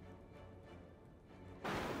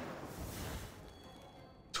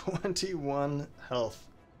 21 health.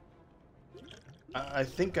 I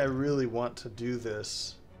think I really want to do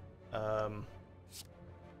this.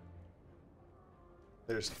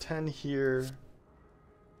 There's 10 here,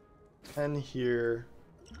 10 here.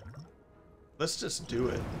 Let's just do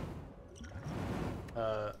it.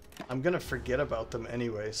 I'm gonna forget about them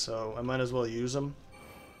anyway, so I might as well use them.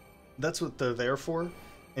 That's what they're there for,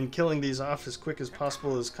 and killing these off as quick as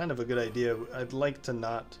possible is kind of a good idea. I'd like to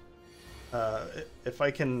not... if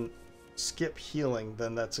I can skip healing,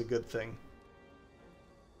 then that's a good thing.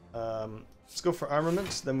 Let's go for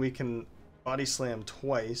armaments, then we can body slam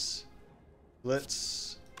twice.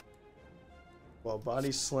 Let's... Well,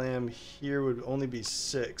 body slam here would only be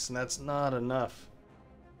 6, and that's not enough.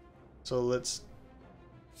 So let's...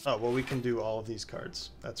 Oh, well, we can do all of these cards.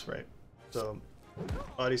 That's right. So,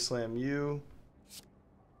 body slam you.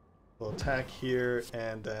 We'll attack here,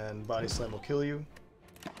 and then body slam will kill you.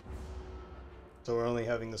 So we're only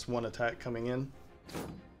having this one attack coming in.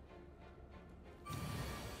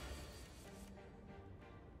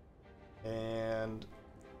 And...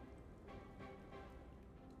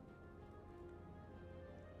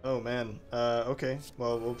 Oh man, okay,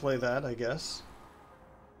 well, we'll play that, I guess.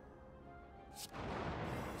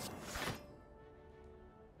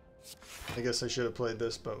 I guess I should have played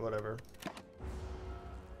this, but whatever.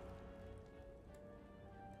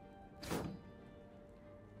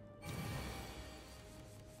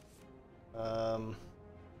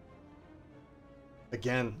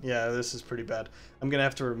 Again, yeah, this is pretty bad. I'm gonna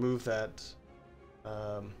have to remove that.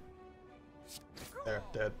 There,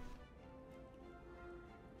 dead.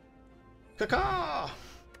 Caca!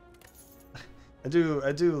 I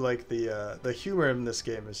do like the humor in this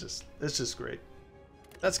game is just great.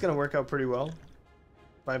 That's gonna work out pretty well.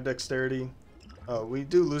 5 dexterity. Oh, we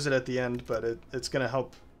do lose it at the end, but it's gonna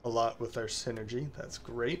help a lot with our synergy. That's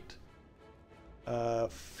great.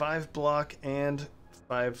 5 block and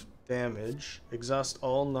 5 damage. Exhaust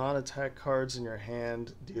all non-attack cards in your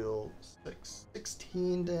hand. Deal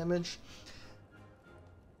 16 damage.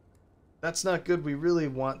 That's not good. We really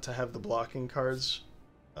want to have the blocking cards.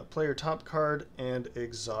 Play your top card and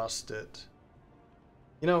exhaust it.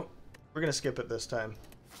 You know, we're gonna skip it this time.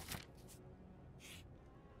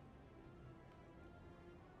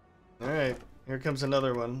 Alright, here comes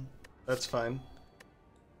another one. That's fine.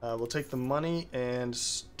 We'll take the money and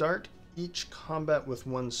start each combat with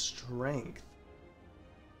 1 strength.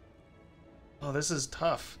 Oh, this is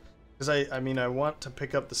tough. Because I mean, I want to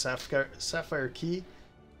pick up the Sapphire Key.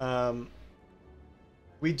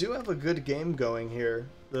 We do have a good game going here.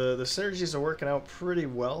 The synergies are working out pretty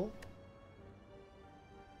well.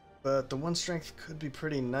 But the 1 strength could be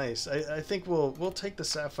pretty nice. I think we'll take the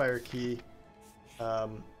Sapphire Key.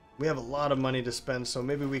 We have a lot of money to spend, so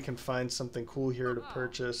maybe we can find something cool here to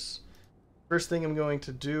purchase. First thing I'm going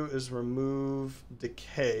to do is remove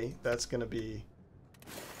Decay. That's going to be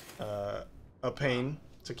a pain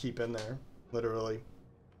to keep in there, literally.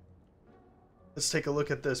 Let's take a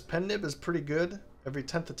look at this. Pen Nib is pretty good. Every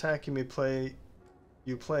 10th attack you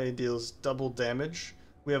play deals double damage.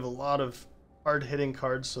 We have a lot of hard-hitting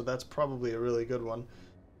cards, so that's probably a really good one.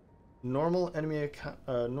 Normal enemy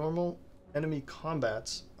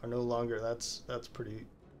combats are no longer. That's pretty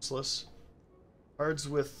useless. Cards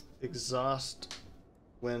with exhaust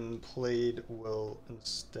when played will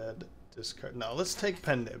instead discard. Now let's take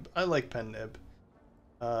Pen Nib. I like Pen Nib.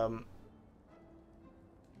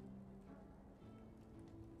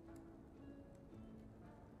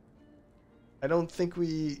 I don't think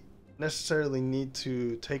we necessarily need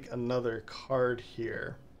to take another card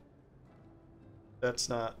here. That's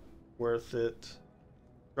not worth it.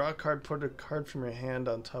 Draw a card, put a card from your hand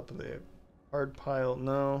on top of the card pile.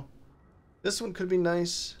 No. This one could be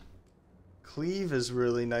nice. Cleave is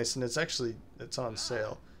really nice, and it's on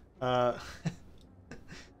sale. That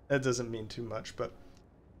doesn't mean too much, but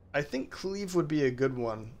I think Cleave would be a good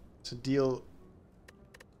one to deal.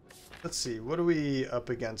 Let's see, what are we up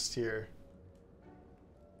against here?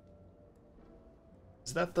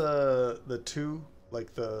 Is that the 2,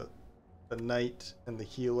 like the knight and the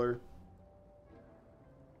healer?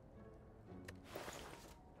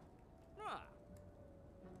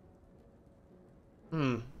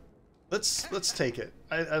 Let's take it.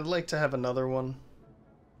 I'd like to have another one.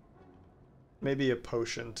 Maybe a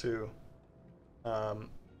potion too.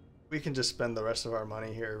 We can just spend the rest of our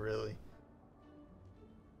money here, really.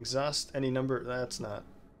 Exhaust any number. That's not.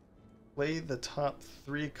 Play the top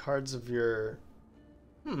 3 cards of your.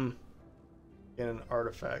 Get an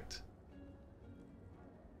artifact.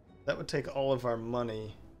 That would take all of our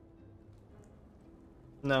money.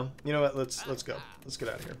 No, you know what? Let's go. Let's get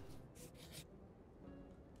out of here.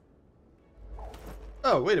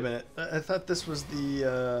 Oh, wait a minute. I thought this was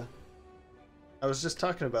the, I was just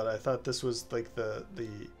talking about it. I thought this was like the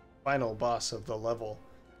final boss of the level.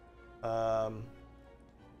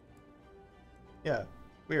 Yeah,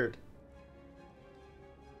 weird.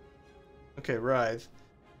 Okay, Writhe.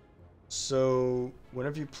 So,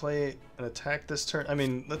 whenever you play an attack this turn, I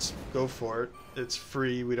mean, let's go for it. It's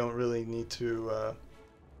free. We don't really need to,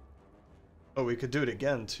 oh, we could do it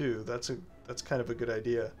again, too. That's kind of a good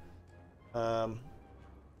idea.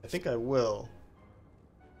 I think I will.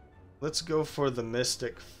 Let's go for the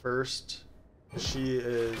Mystic first. She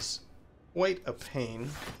is quite a pain.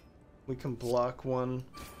 We can block one.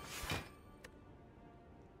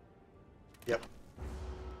 Yep.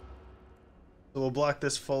 So we'll block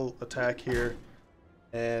this full attack here,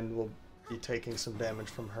 and we'll be taking some damage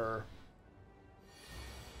from her.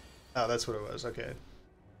 Oh, that's what it was. Okay.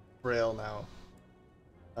 Frail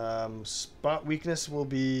now. Spot weakness will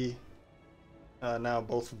be... now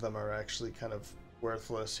both of them are actually kind of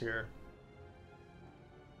worthless here.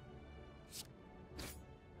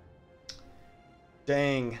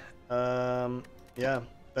 Dang. Yeah,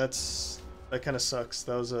 that kind of sucks.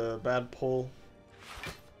 That was a bad pull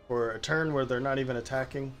for a turn where they're not even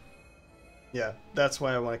attacking. Yeah, that's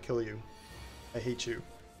why I want to kill you. I hate you.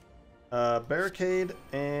 Barricade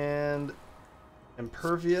and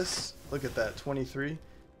Impervious. Look at that, 23.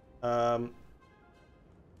 And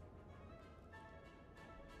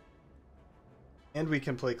we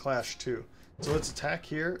can play Clash too. So let's attack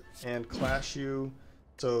here and clash you.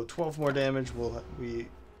 So 12 more damage. We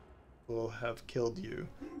will have killed you.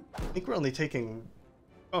 I think we're only taking.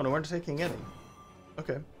 Oh no, we're not taking any.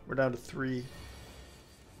 Okay, we're down to 3.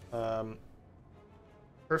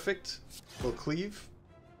 Perfect. We'll cleave.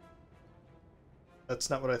 That's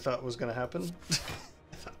not what I thought was going to happen.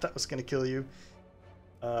 I thought that was going to kill you.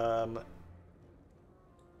 Well,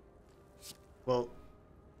 we'll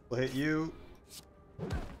hit you.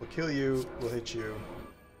 We'll kill you. We'll hit you.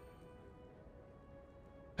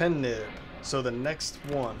 Pen Nib. So the next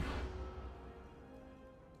one.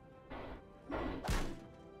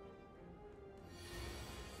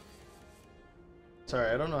 Sorry,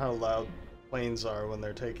 I don't know how loud planes are when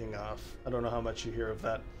they're taking off. I don't know how much you hear of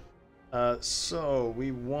that. So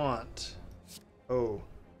we want... Oh.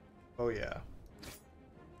 Oh yeah.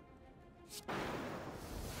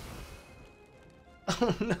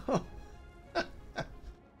 Oh no!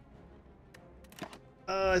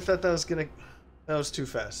 I thought that was gonna... That was too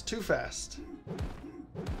fast. Too fast.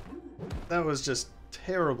 That was just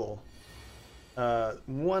terrible.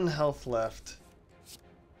 1 health left.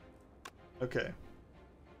 Okay.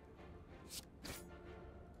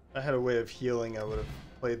 If I had a way of healing, I would have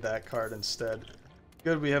played that card instead.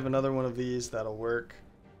 Good, we have another one of these. That'll work.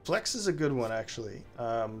 Flex is a good one, actually.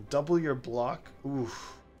 Double your block.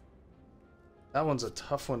 Oof. That one's a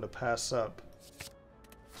tough one to pass up.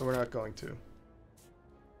 So we're not going to.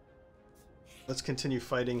 Let's continue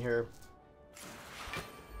fighting here.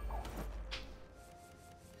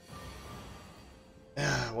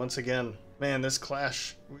 Yeah, once again. Man, this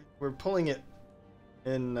clash, we're pulling it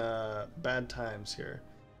in bad times here.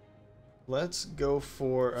 Let's go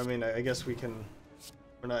for... I mean, I guess we can...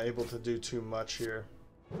 We're not able to do too much here.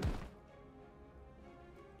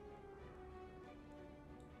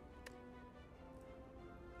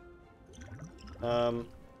 I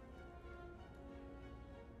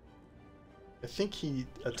think he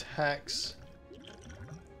attacks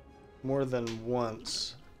more than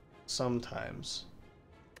once sometimes.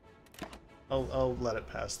 I'll let it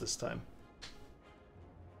pass this time.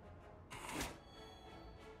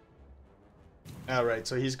 Alright,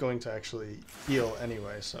 so he's going to actually heal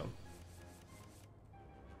anyway, so.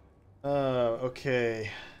 Okay.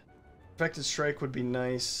 Perfected Strike would be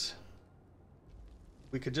nice.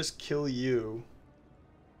 We could just kill you.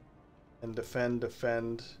 And defend.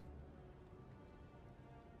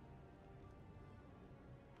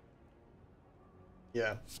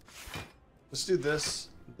 Yeah. Let's do this,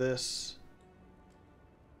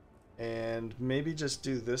 and maybe just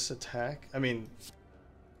do this attack. I mean,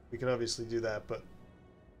 we could obviously do that, but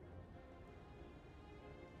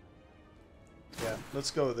yeah,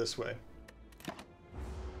 let's go this way.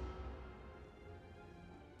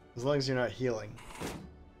 As long as you're not healing.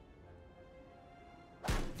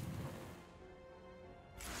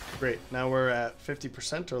 Great, now we're at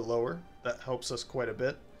 50% or lower. That helps us quite a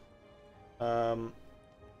bit.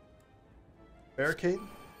 Barricade.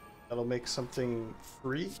 That'll make something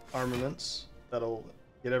free. Armaments. That'll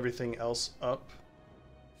get everything else up.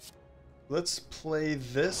 Let's play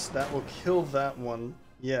this. That will kill that one.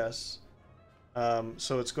 Yes.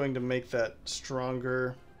 So it's going to make that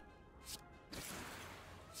stronger.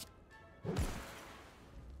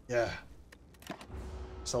 Yeah.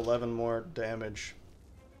 It's 11 more damage.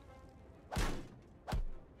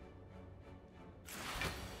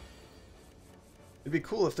 It'd be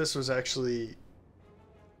cool if this was actually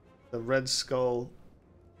the red skull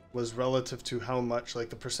was relative to how much, like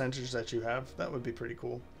the percentage that you have. That would be pretty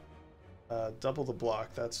cool. Double the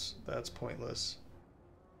block. That's pointless.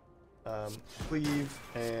 Cleave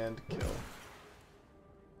and kill.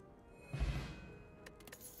 It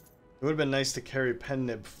would have been nice to carry Pen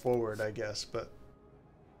Nib forward, I guess, but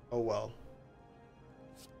oh well.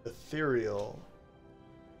 Ethereal.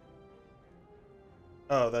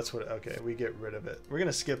 Oh, that's what. Okay, we get rid of it. We're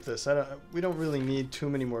gonna skip this. We don't really need too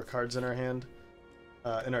many more cards in our hand,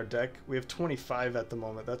 in our deck. We have 25 at the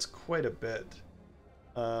moment. That's quite a bit.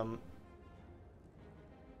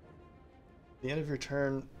 The end of your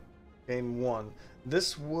turn, gain 1.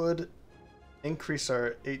 This would increase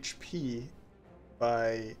our HP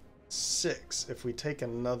by 6 if we take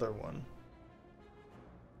another one.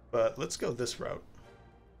 But let's go this route.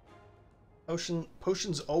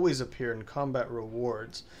 Potions always appear in combat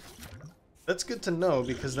rewards. That's good to know,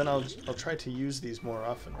 because then I'll try to use these more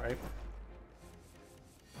often, right?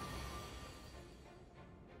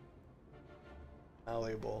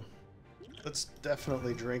 Malleable. Let's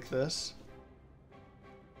definitely drink this.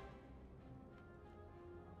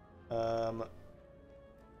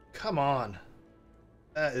 Come on.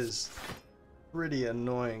 That is pretty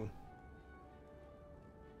annoying.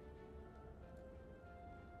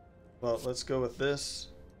 Well, let's go with this.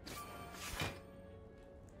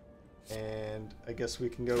 And I guess we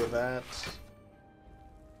can go with that.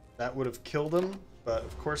 That would have killed him, but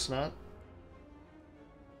of course not.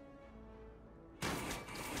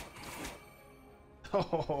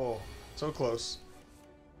 Oh, so close.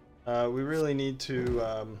 We really need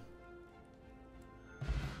to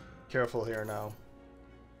careful here now.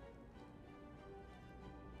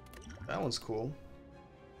 That one's cool.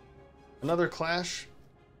 Another clash.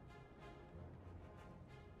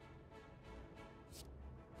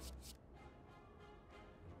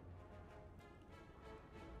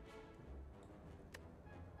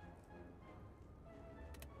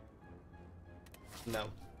 No.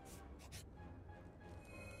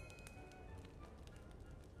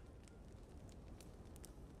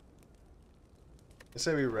 I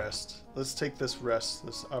say we rest. Let's take this rest,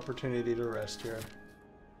 this opportunity to rest here.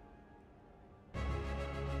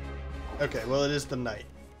 Okay, well it is the night.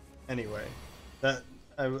 Anyway, that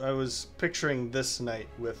I was picturing this night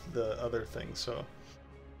with the other thing, so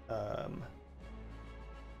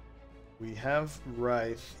we have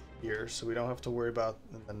Wraith here, so we don't have to worry about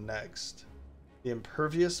the next. The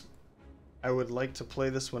Impervious, I would like to play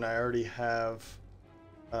this when I already have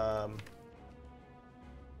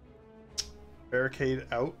Barricade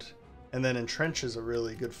out, and then Entrench is a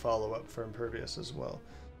really good follow-up for Impervious as well.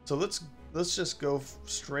 So let's just go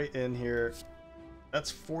straight in here.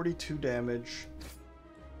 That's 42 damage.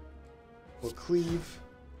 We'll cleave.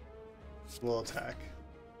 We'll attack.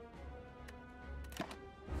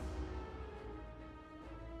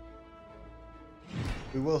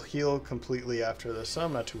 We will heal completely after this, so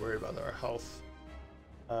I'm not too worried about our health.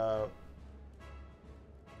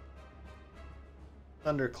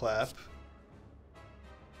 Thunderclap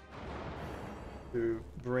to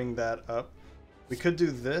bring that up. We could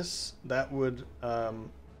do this. That would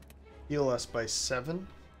heal us by 7.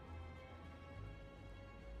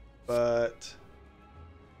 But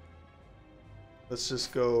let's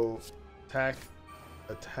just go attack,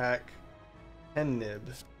 attack, and nib.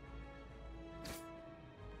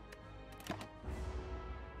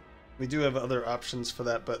 We do have other options for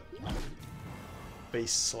that, but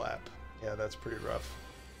base slap. Yeah, that's pretty rough.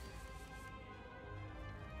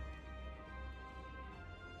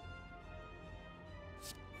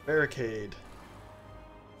 Barricade.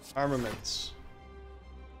 Armaments.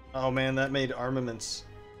 Oh man, that made armaments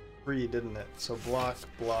free, didn't it? So block,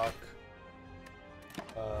 block.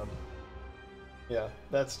 Yeah,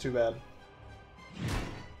 that's too bad.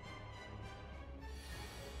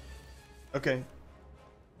 Okay.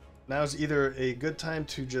 Now's either a good time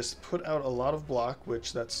to just put out a lot of block,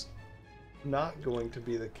 which that's not going to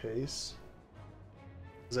be the case.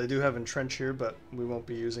 Because I do have Entrench here, but we won't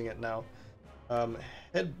be using it now.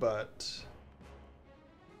 Headbutt.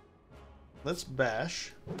 Let's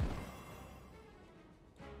bash.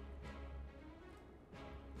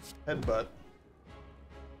 Headbutt.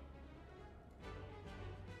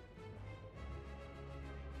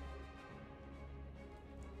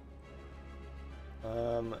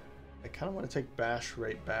 I kind of want to take bash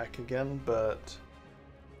right back again, but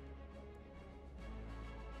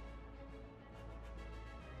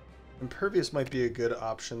Impervious might be a good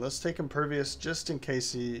option. Let's take Impervious just in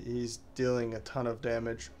case he's dealing a ton of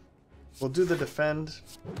damage. We'll do the defend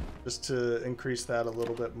just to increase that a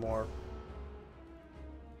little bit more.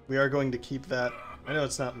 We are going to keep that. I know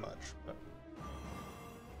it's not much, but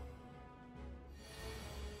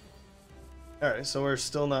alright, so we're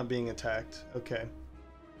still not being attacked. Okay.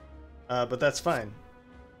 But that's fine.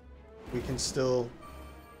 We can still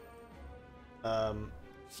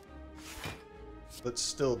let's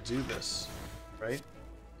still do this, right?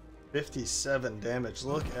 57 damage.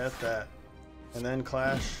 Look at that. And then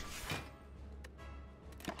clash.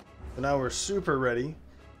 So now we're super ready.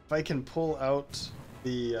 If I can pull out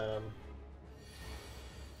the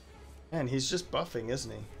man, he's just buffing,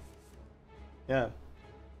 isn't he? Yeah.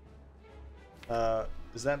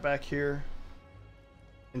 Is that back here?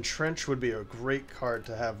 Entrench would be a great card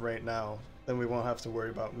to have right now. Then we won't have to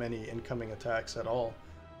worry about many incoming attacks at all.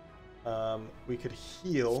 We could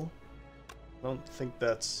heal. I don't think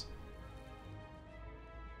that's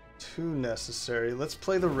too necessary. Let's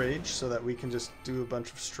play the Rage so that we can just do a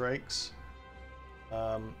bunch of strikes.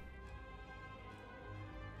 1,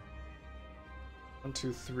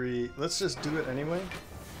 2, 3. Let's just do it anyway.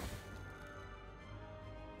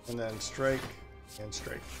 And then strike and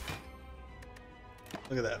strike.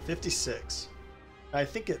 Look at that, 56. I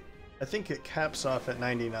think it caps off at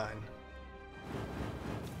 99.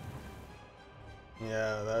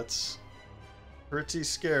 Yeah, that's pretty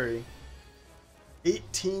scary.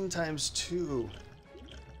 18 times 2.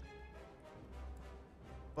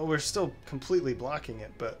 Well, we're still completely blocking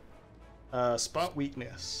it, but spot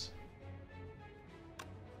weakness.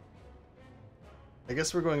 I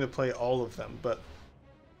guess we're going to play all of them, but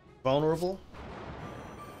vulnerable.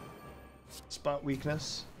 Spot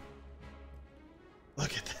weakness.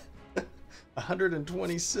 Look at that.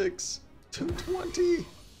 126, 220.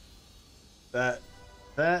 That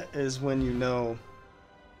is when you know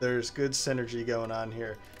there's good synergy going on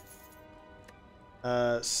here.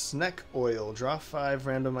 Sneck oil. Draw 5,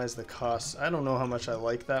 randomize the costs. I don't know how much I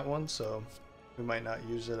like that one, so we might not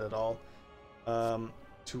use it at all.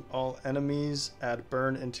 To all enemies, add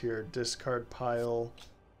burn into your discard pile.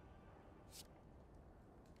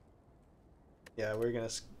 Yeah, we're gonna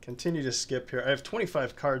continue to skip here. I have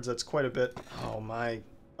 25 cards. That's quite a bit. Oh my.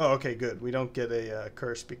 Oh, okay, good. We don't get a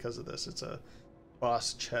curse because of this. It's a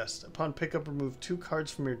boss chest. Upon pickup, remove 2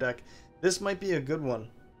 cards from your deck. This might be a good one.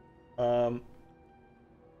 But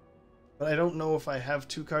I don't know if I have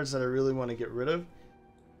 2 cards that I really want to get rid of.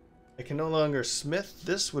 I can no longer smith.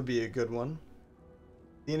 This would be a good one.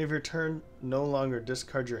 At the end of your turn, no longer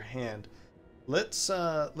discard your hand. Let's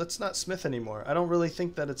not smith anymore. I don't really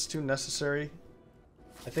think that it's too necessary.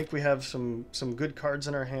 I think we have some good cards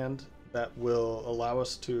in our hand that will allow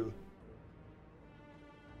us to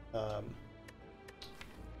if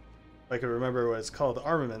I could remember what it's called,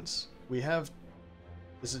 armaments. We have,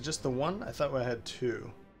 is it just the one? I thought I had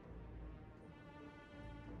 2.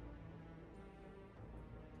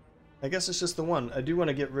 I guess it's just the one. I do want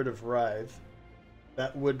to get rid of Writhe.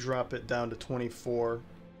 That would drop it down to 24.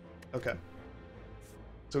 Okay.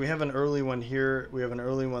 So we have an early one here. We have an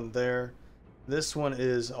early one there. This one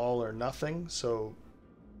is all or nothing. So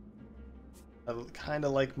I kind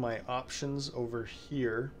of like my options over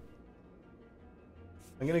here.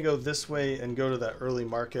 I'm going to go this way and go to that early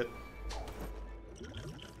market.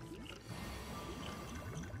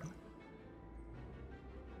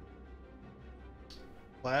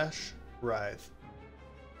 Flash, Writhe.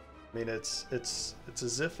 I mean, it's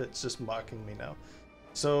as if it's just mocking me now.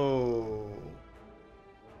 So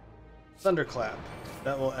Thunderclap.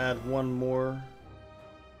 That will add 1 more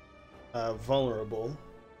vulnerable.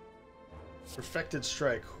 Perfected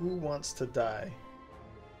Strike. Who wants to die?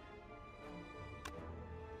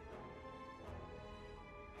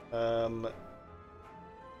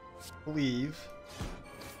 Cleave.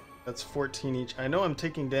 That's 14 each. I know I'm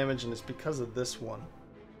taking damage and it's because of this one.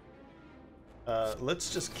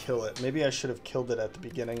 Let's just kill it. Maybe I should have killed it at the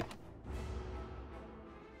beginning.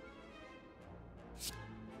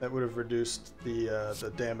 That would have reduced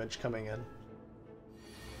the damage coming in.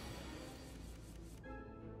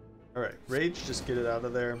 Alright, Rage, just get it out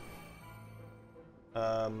of there.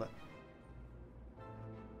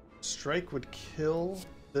 Strike would kill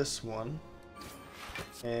this one.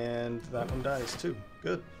 And that one dies too.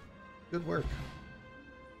 Good. Good work.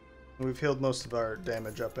 We've healed most of our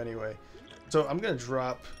damage up anyway. So I'm going to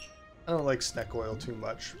drop... I don't like Snack Oil too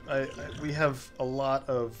much. We have a lot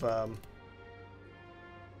of...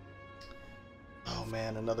 Oh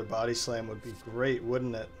man, another Body Slam would be great,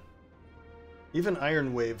 wouldn't it? Even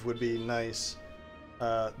Iron Wave would be nice.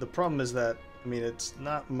 The problem is that, I mean, it's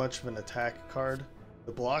not much of an attack card.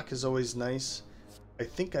 The block is always nice. I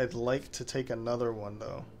think I'd like to take another one,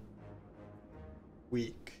 though.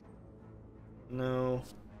 Weak. No.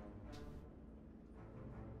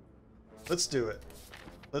 Let's do it.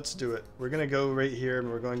 Let's do it. We're going to go right here, and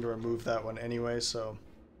we're going to remove that one anyway, so...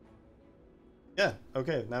 Yeah,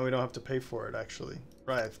 okay, now we don't have to pay for it, actually.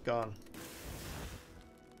 Writhe, gone.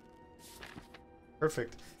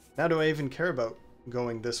 Perfect. Now do I even care about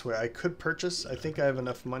going this way? I could purchase. I think I have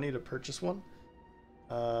enough money to purchase one.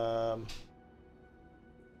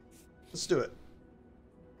 Let's do it.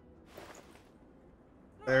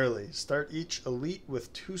 Barely. Start each elite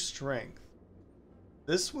with 2 strength.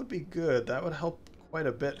 This would be good. That would help quite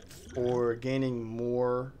a bit for gaining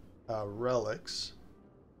more relics.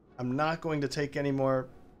 I'm not going to take any more.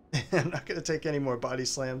 I'm not going to take any more body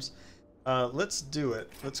slams. Let's do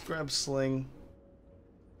it. Let's grab Sling.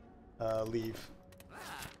 Leave.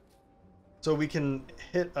 So we can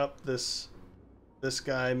hit up this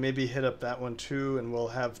guy, maybe hit up that one too, and we'll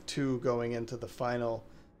have 2 going into the final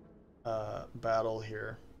battle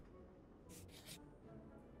here.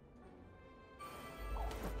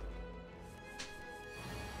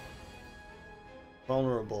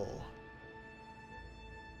 Vulnerable.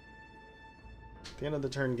 At the end of the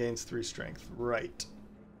turn gains 3 strength. Right.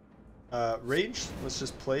 Rage, let's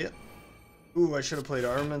just play it. Ooh, I should have played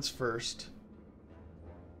armaments first.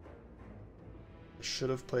 I should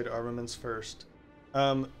have played armaments first.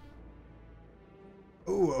 Ooh,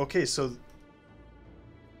 okay, so...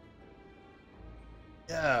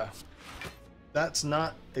 Yeah. That's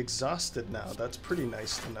not exhausted now. That's pretty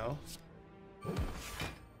nice to know.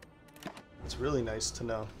 It's really nice to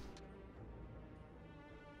know.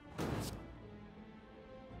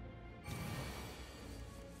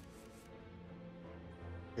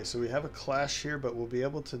 Okay, so we have a clash here, but we'll be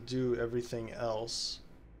able to do everything else.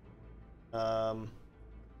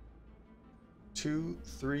 2,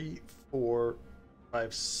 3, 4,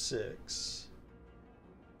 5, 6.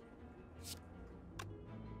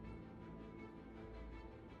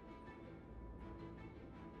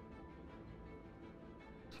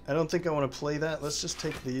 I don't think I want to play that. Let's just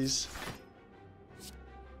take these.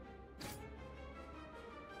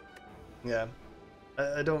 Yeah.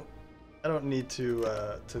 I don't... I don't need to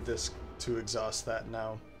exhaust that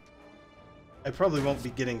now. I probably won't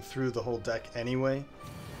be getting through the whole deck anyway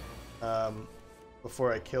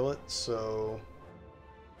before I kill it, so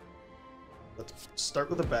let's start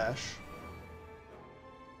with a bash.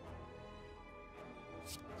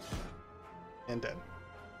 And dead.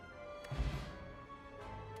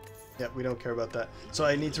 Yeah, we don't care about that. So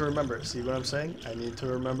I need to remember. See what I'm saying? I need to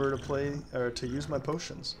remember to play or to use my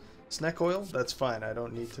potions. Snack oil? That's fine. I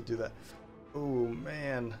don't need to do that. Oh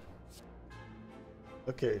man.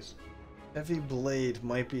 Okay. Heavy Blade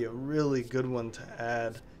might be a really good one to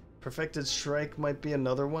add. Perfected Strike might be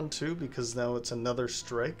another one too, because now it's another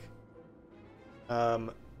strike. Oh,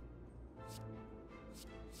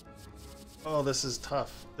 this is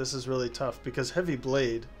tough. This is really tough because Heavy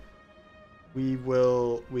Blade, we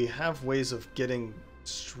have ways of getting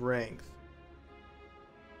strength.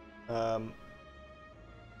 I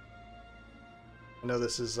know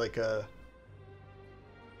this is like a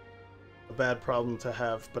bad problem to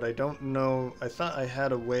have, but I don't know. I thought I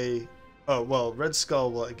had a way. Oh, well, Red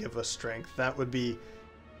Skull will give us strength. That would be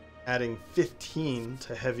adding 15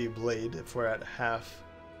 to Heavy Blade if we're at half.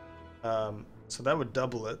 So that would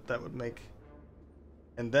double it. That would make...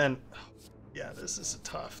 And then... Yeah, this is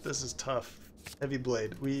tough. This is tough. Heavy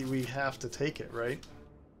Blade. We have to take it, right?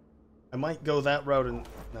 I might go that route and...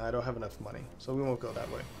 No, I don't have enough money, so we won't go that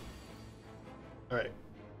way. Alright.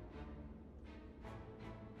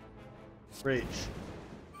 Rage.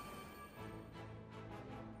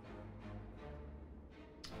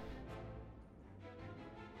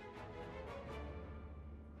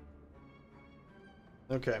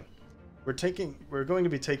 Okay. We're going to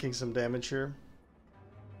be taking some damage here.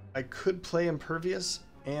 I could play Impervious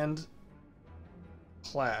and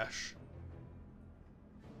Clash.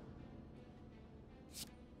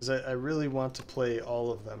 Because I really want to play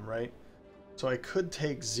all of them, right? So I could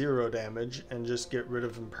take 0 damage and just get rid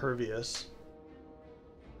of Impervious.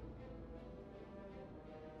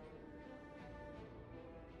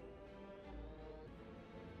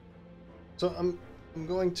 So I'm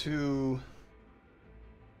going to...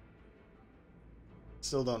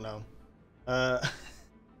 Still don't know.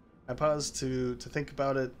 I paused to think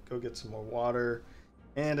about it, go get some more water,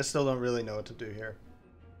 and I still don't really know what to do here.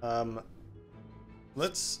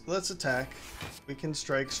 Let's attack. We can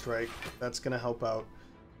strike. That's gonna help out.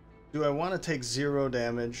 Do I want to take 0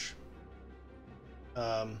 damage?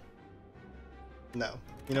 No.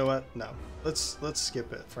 You know what? No. Let's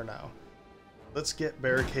skip it for now. Let's get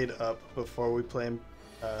Barricade up before we play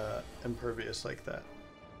Impervious like that.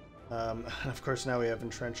 And of course now we have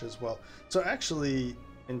Entrench as well. So actually,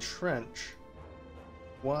 Entrench,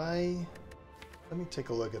 why... Let me take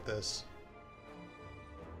a look at this.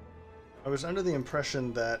 I was under the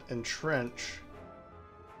impression that Entrench...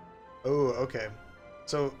 Oh, okay.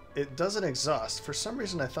 So it doesn't exhaust. For some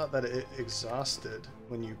reason I thought that it exhausted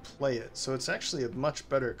when you play it. So it's actually a much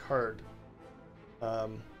better card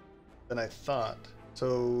than I thought.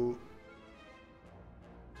 So...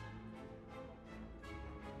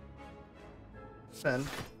 Defend,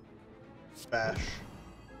 bash,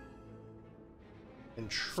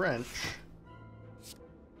 entrench,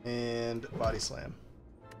 and body slam.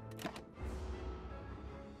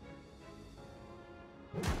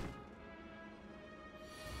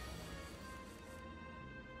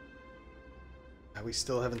 We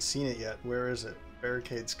still haven't seen it yet. Where is it?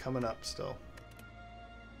 Barricade's coming up still.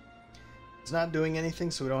 It's not doing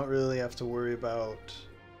anything, so we don't really have to worry about...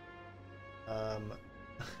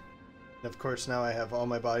 And of course now I have all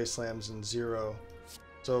my body slams and 0.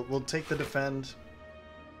 So we'll take the defend.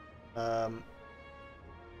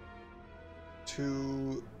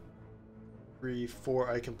 2, 3,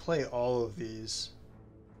 4. I can play all of these.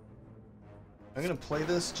 I'm going to play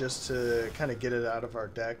this just to kind of get it out of our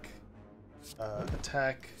deck.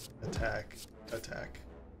 Attack, attack, attack.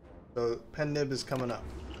 So Pen Nib is coming up.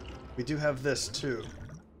 We do have this too.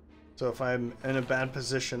 So if I'm in a bad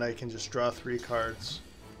position, I can just draw 3 cards.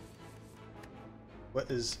 What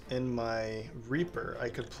is in my Reaper? I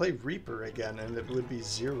could play Reaper again and it would be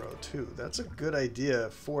 0 too. That's a good idea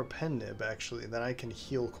for Pen Nib actually. Then I can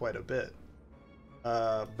heal quite a bit.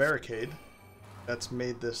 Barricade. That's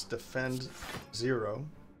made this defend 0.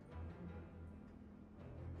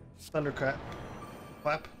 Thunderclap.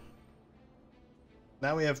 Clap.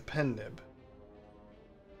 Now we have Pen Nib.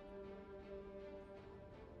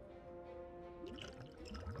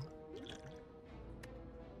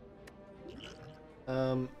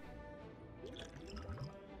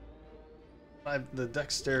 The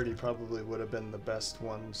dexterity probably would have been the best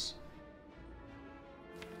ones.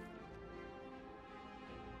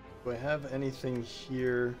 Do I have anything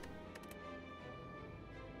here?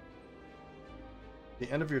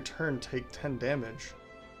 the end of your turn, take 10 damage.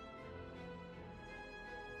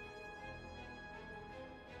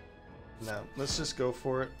 No, let's just go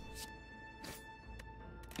for it.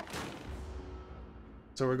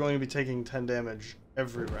 So we're going to be taking 10 damage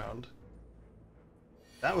every round.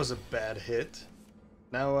 That was a bad hit.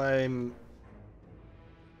 Now I'm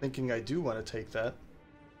thinking I do want to take that.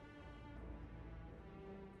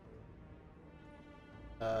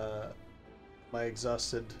 My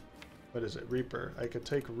exhausted, what is it, Reaper. I could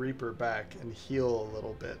take Reaper back and heal a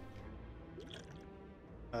little bit.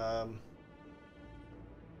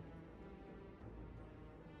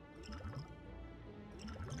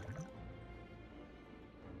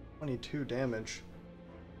 22 damage.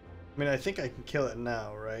 I mean, I think I can kill it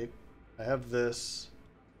now, right? I have this,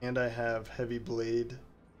 and I have Heavy Blade,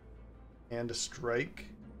 and a Strike.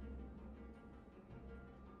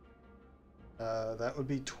 That would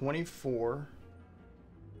be 24.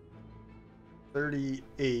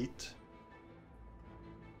 38.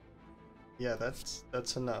 Yeah, that's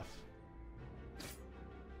enough.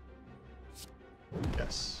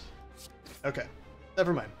 Yes. Okay.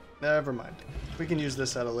 Never mind. Never mind. We can use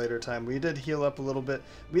this at a later time. We did heal up a little bit.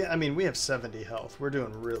 I mean, we have 70 health. We're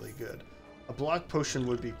doing really good. A block potion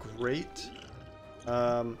would be great.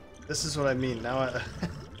 This is what I mean. Now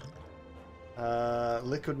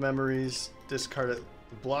liquid memories, discard it.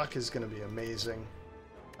 The block is going to be amazing.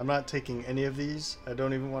 I'm not taking any of these. I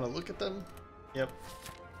don't even want to look at them. Yep.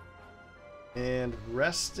 And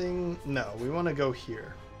resting, no, we want to go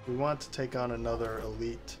here. We want to take on another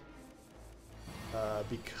elite.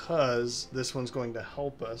 Because this one's going to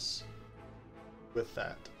help us with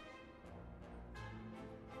that.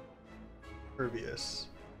 Pervious.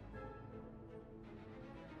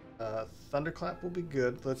 Thunderclap will be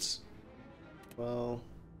good. Let's, well,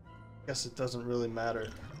 I guess it doesn't really matter.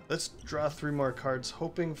 Let's draw 3 more cards,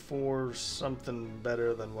 hoping for something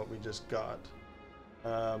better than what we just got.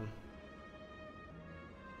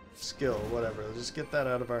 Skill, whatever. Let's just get that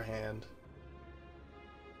out of our hand.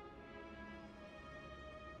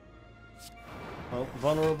 Well,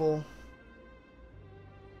 vulnerable.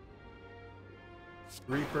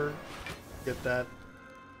 Reaper. Get that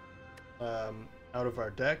out of our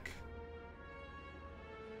deck.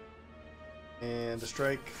 And a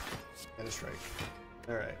strike. And a strike.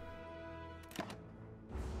 Alright.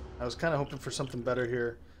 I was kind of hoping for something better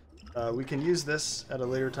here. We can use this at a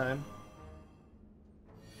later time.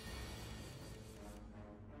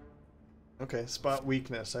 Okay, spot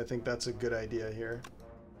weakness. I think that's a good idea here.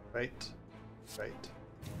 Right? Right.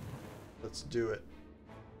 Let's do it.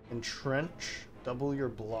 Entrench. Double your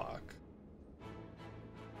block.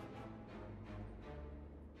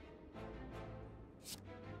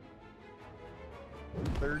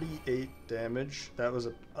 $38 damage. That was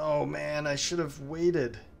a... Oh man, I should have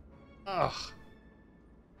waited. Ugh.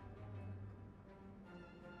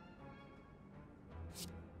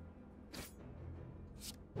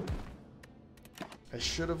 I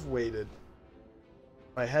should have waited.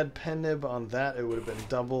 If I had pen nib on that, it would have been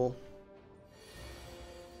double.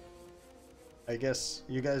 I guess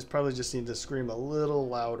you guys probably just need to scream a little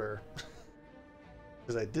louder.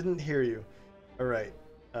 Because I didn't hear you. Alright.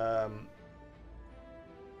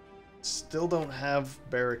 Still don't have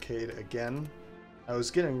barricade again. I was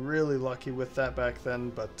getting really lucky with that back then,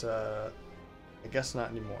 but I guess not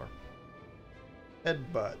anymore.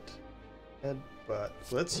 Headbutt. Headbutt.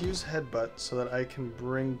 Let's use headbutt so that I can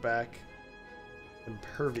bring back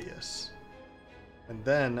impervious. And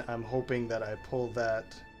then I'm hoping that I pull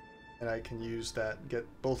that and I can use that, get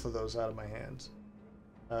both of those out of my hands.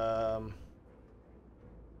 Well,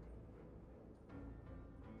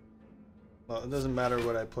 it doesn't matter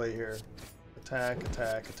what I play here. Attack,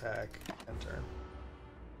 attack, attack, enter.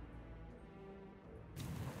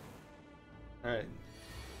 Alright.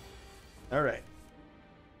 Alright.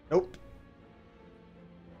 Nope.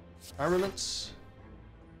 Armaments.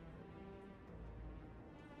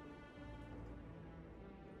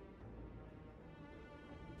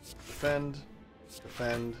 Defend.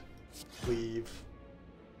 Defend. Leave.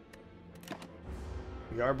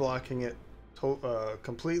 We are blocking it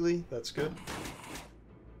completely. That's good.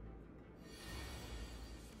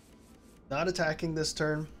 Not attacking this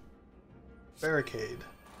turn. Barricade.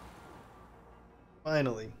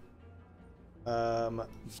 Finally.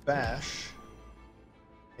 Bash.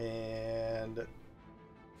 And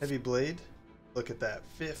Heavy Blade. Look at that.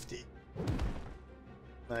 50.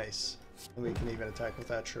 Nice. And we can even attack with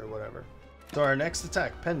that, sure, whatever. So our next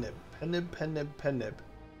attack, Pen Nib. Pen Nib, Pen Nib, Pen Nib.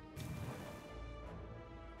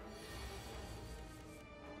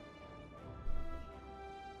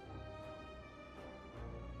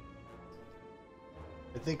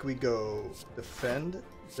 I think we go defend,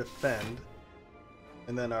 defend,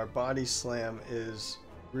 and then our body slam is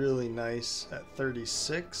really nice at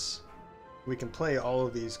 36. We can play all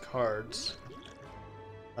of these cards.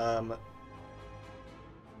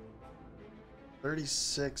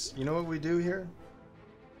 36. You know what we do here?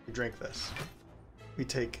 We drink this. We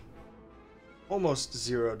take almost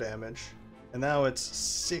 0 damage, and now it's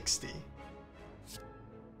 60.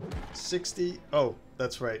 60. Oh,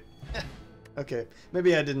 that's right. Okay,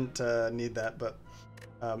 maybe I didn't need that, but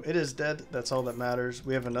it is dead. That's all that matters.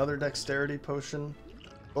 We have another dexterity potion.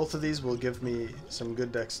 Both of these will give me some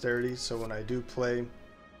good dexterity, so when I do play,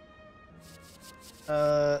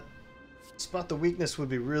 spot the weakness would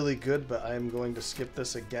be really good, but I am going to skip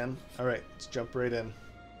this again. Alright, let's jump right in.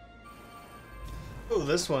 Oh,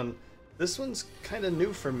 this one's kind of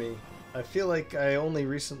new for me. I feel like I only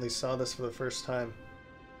recently saw this for the first time.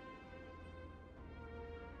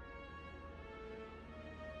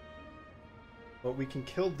 But we can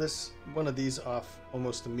kill one of these off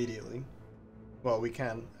almost immediately. Well, we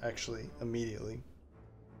can actually immediately.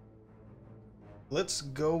 Let's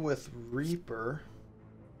go with Reaper.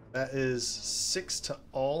 That is 6 to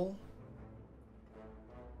all.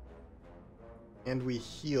 And we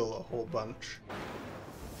heal a whole bunch.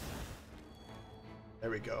 There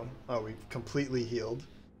we go. Oh, we've completely healed.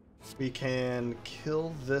 We can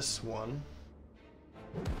kill this one.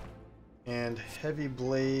 And Heavy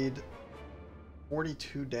Blade,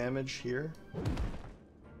 42 damage here.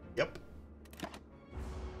 Yep.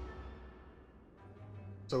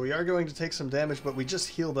 So we are going to take some damage, but we just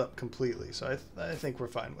healed up completely, so I think we're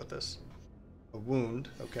fine with this. A wound,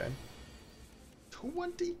 okay.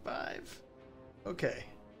 25. Okay.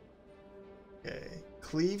 Okay.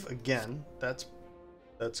 Cleave again. That's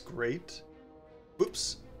great.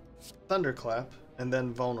 Oops. Thunderclap, and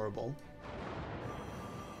then vulnerable.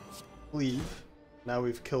 Cleave. Now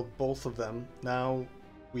we've killed both of them. Now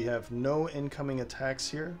we have no incoming attacks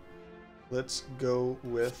here. Let's go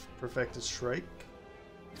with Perfected Strike.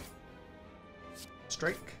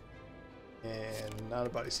 Strike. And not a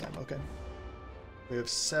body slam. Okay. We have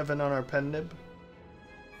 7 on our pen nib.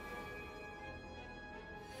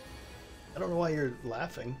 I don't know why you're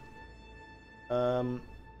laughing. Oh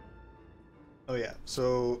yeah,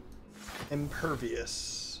 so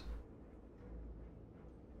Impervious.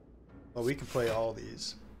 Well, we can play all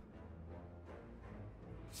these.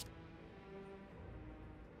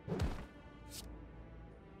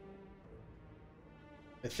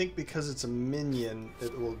 I think because it's a minion,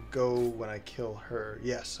 it will go when I kill her.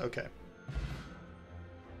 Yes, okay.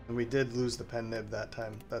 And we did lose the pen nib that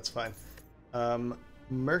time. That's fine.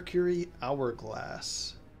 Mercury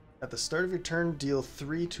Hourglass. At the start of your turn, deal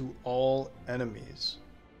 3 to all enemies.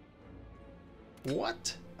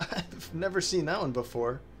 What? I've never seen that one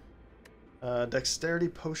before. Dexterity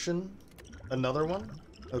Potion. Another one.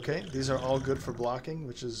 Okay, these are all good for blocking,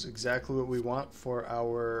 which is exactly what we want for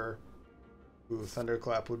our... Ooh,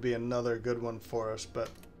 Thunderclap would be another good one for us, but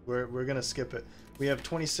we're gonna skip it. We have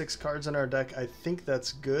 26 cards in our deck. I think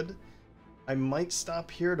that's good. I might stop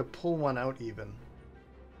here to pull one out even.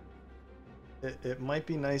 It might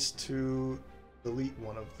be nice to delete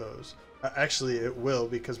one of those. Actually, it will,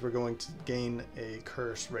 because we're going to gain a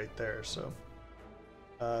curse right there, so...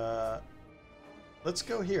 let's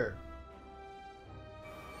go here.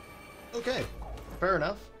 Okay, fair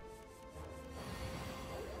enough.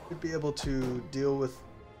 Should be able to deal with...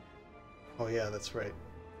 Oh yeah, that's right.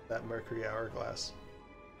 That Mercury Hourglass.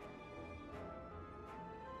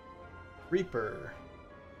 Reaper.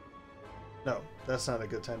 No, that's not a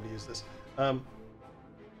good time to use this.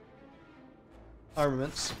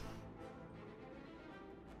 Armaments.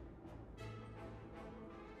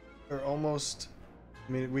 We're almost...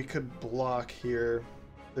 I mean, we could block here.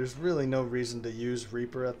 There's really no reason to use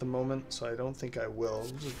Reaper at the moment, so I don't think I will.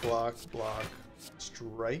 Just block, block,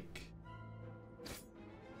 strike.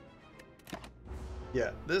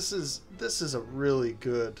 Yeah, this is a really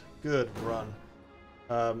good run.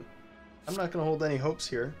 I'm not gonna hold any hopes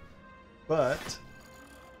here, but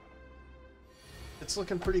it's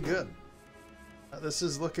looking pretty good. This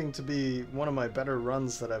is looking to be one of my better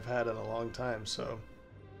runs that I've had in a long time, so...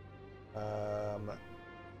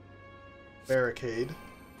 Barricade.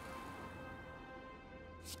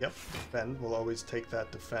 Yep, defend. We'll always take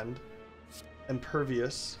that defend.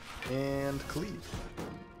 Impervious. And cleave.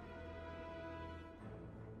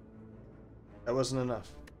 That wasn't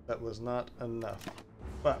enough. That was not enough.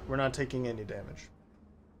 But we're not taking any damage.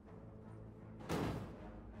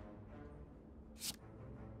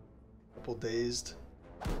 Couple dazed.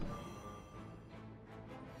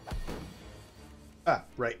 Ah,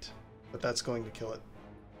 right. But that's going to kill it.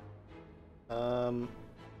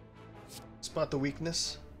 Spot the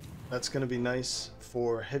weakness. That's going to be nice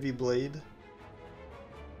for heavy blade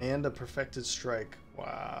and a perfected strike.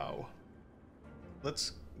 Wow.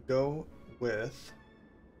 Let's go with,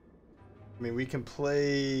 I mean, we can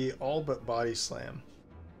play all but body slam.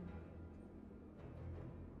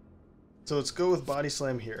 So let's go with body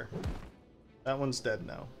slam here. That one's dead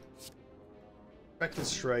now. Perfected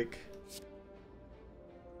strike.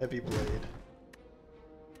 Heavy blade.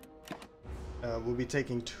 We'll be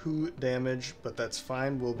taking 2 damage, but that's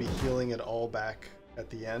fine. We'll be healing it all back at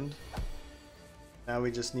the end. Now we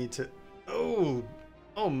just need to... Oh!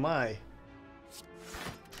 Oh my!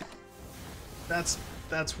 That's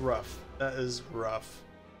rough. That is rough.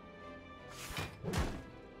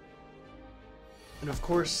 And of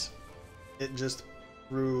course, it just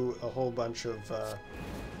threw a whole bunch of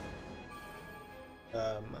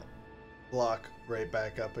block right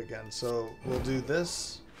back up again. So we'll do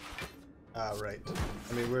this. Ah, right.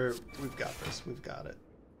 I mean, we've got this. We've got it.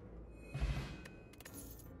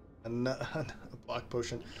 A block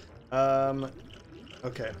potion.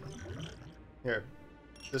 Okay. Here.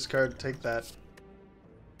 Discard. Take that.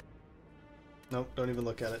 Nope. Don't even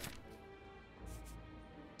look at it.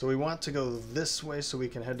 So we want to go this way so we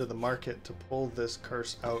can head to the market to pull this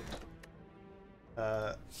curse out.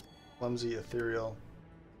 Clumsy ethereal.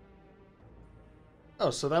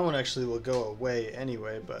 Oh, so that one actually will go away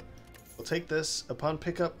anyway, but we'll take this. Upon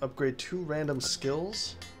pickup, upgrade 2 random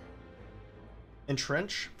skills.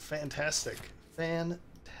 Entrench. Fantastic.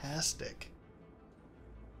 Fantastic.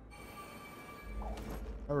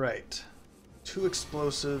 Alright. 2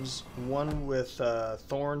 explosives. 1 with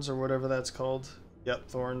thorns or whatever that's called. Yep,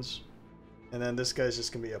 thorns. And then this guy's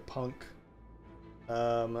just going to be a punk.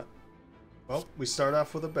 Well, we start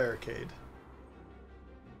off with a barricade.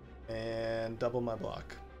 And double my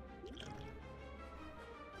block.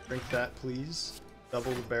 Drink that, please.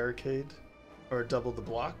 Double the barricade. Or double the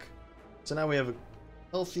block. So now we have a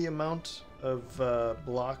healthy amount of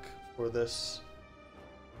block for this.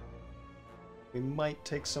 We might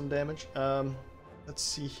take some damage. Let's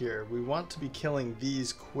see here. We want to be killing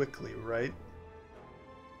these quickly, right?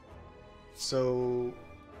 So,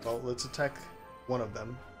 well, let's attack one of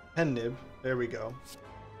them. Pen nib. There we go.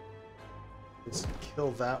 Let's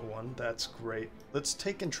kill that one. That's great. Let's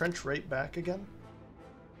take entrench right back again.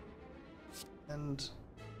 And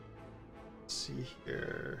let's see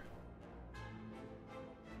here.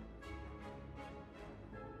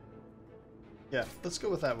 Yeah, let's go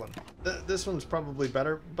with that one. This one's probably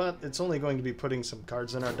better, but it's only going to be putting some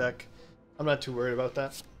cards in our deck. I'm not too worried about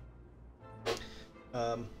that.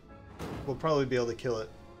 We'll probably be able to kill it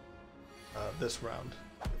this round.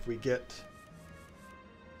 If we get...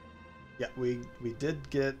 Yeah, we did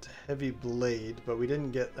get Heavy Blade, but we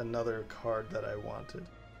didn't get another card that I wanted.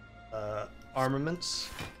 Armaments.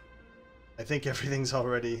 I think everything's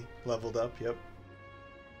already leveled up, yep.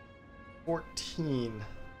 14.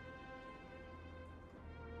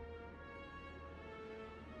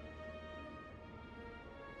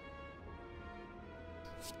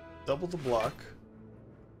 Double the block.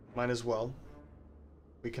 Might as well.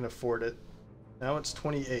 We can afford it. Now it's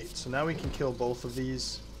 28, so now we can kill both of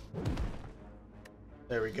these.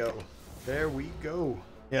 There we go. There we go.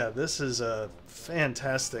 Yeah, this is a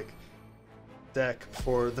fantastic deck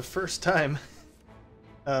for the first time.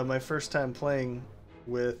 My first time playing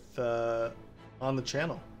with on the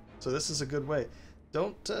channel. So this is a good way.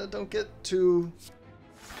 Don't get too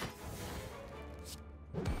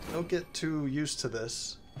used to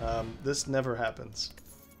this. This never happens.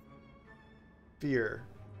 Fear.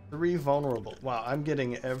 3 vulnerable. Wow, I'm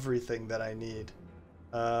getting everything that I need.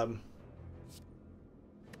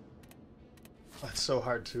 It's so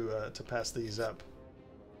hard to pass these up.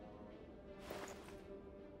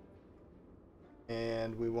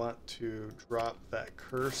 And we want to drop that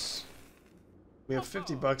curse. We have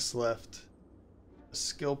 50 bucks left. A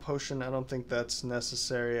skill potion, I don't think that's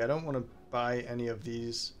necessary. I don't want to buy any of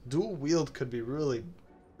these. Dual wield could be really,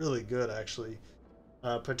 really good, actually.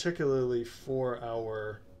 Particularly for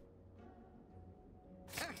our...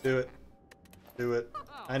 Do it. Do it.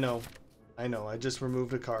 I know. I know. I just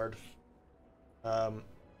removed a card. I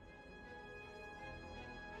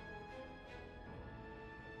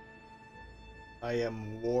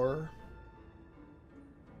am war.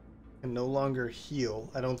 Can no longer heal.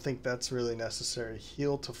 I don't think that's really necessary.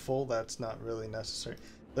 Heal to full, that's not really necessary.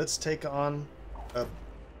 Let's take on a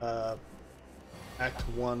Act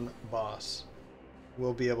 1 boss.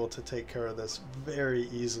 We'll be able to take care of this very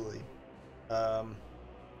easily.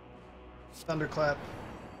 Thunderclap.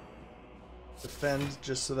 Defend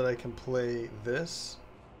just so that I can play this.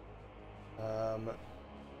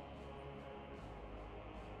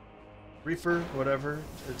 Reaper, whatever.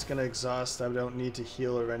 It's gonna exhaust. I don't need to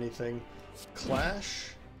heal or anything.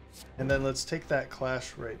 Clash. And then let's take that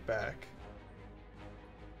clash right back.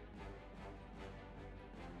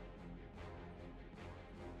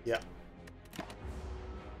 Yeah.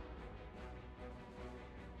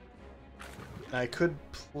 I could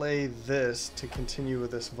play this to continue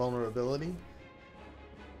with this vulnerability.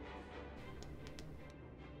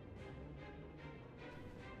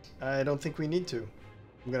 I don't think we need to.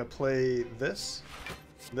 I'm gonna play this.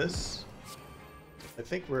 I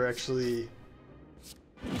think we're actually...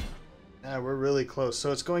 we're really close.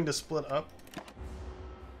 So it's going to split up.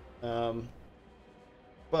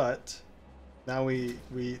 But now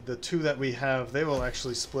the two that we have, they will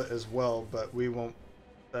actually split as well, but we won't.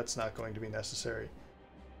 That's not going to be necessary.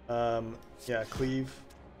 Yeah, cleave.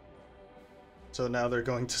 So now they're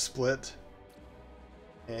going to split.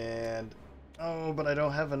 And oh, but I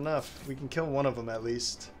don't have enough. We can kill one of them at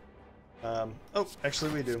least. Oh,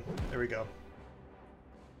 actually we do. There we go.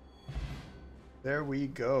 There we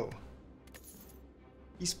go.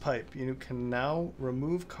 Peace pipe. You can now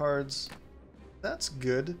remove cards. That's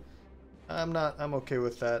good. I'm okay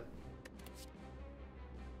with that.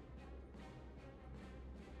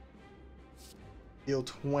 Deal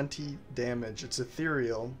 20 damage. It's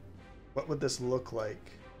ethereal. What would this look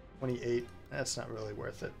like? 28. That's not really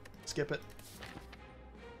worth it. Skip it.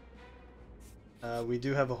 We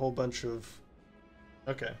do have a whole bunch of...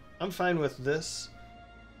 Okay. I'm fine with this.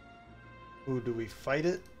 Ooh, do we fight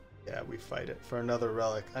it? Yeah, we fight it for another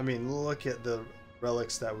relic. I mean, look at the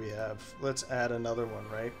relics that we have. Let's add another one,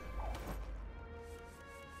 right?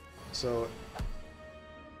 So,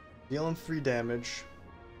 dealing 3 damage.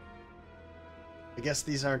 I guess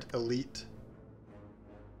these aren't elite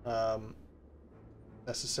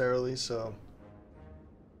necessarily, so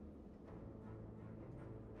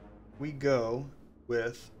we go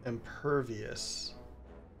with Impervious.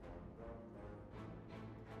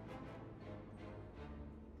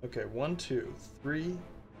 Okay, 1, 2, 3,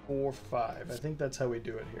 4, 5. I think that's how we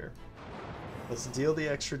do it here. Let's deal the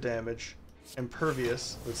extra damage.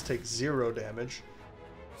 Impervious, let's take 0 damage.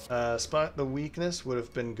 Spot the weakness would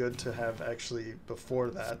have been good to have actually before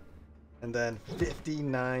that. And then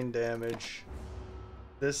 59 damage.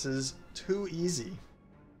 This is too easy.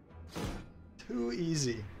 Too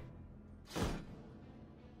easy.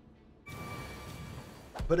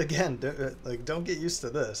 But again, don't get used to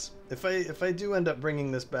this. If I do end up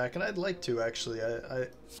bringing this back, and I'd like to actually,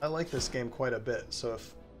 I like this game quite a bit. So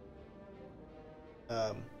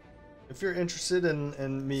if you're interested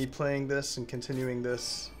in me playing this and continuing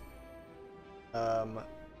this,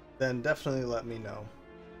 then definitely let me know.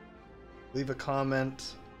 Leave a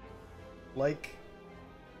comment, like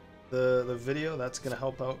the video. That's gonna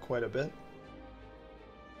help out quite a bit.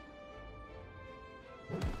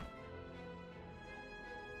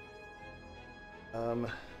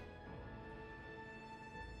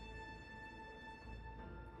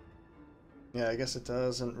 Yeah, I guess it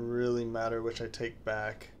doesn't really matter which I take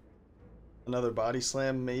back. Another body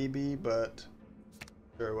slam maybe, but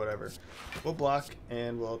sure, whatever. We'll block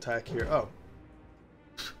and we'll attack here. Oh.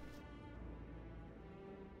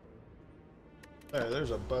 Alright,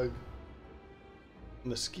 there's a bug.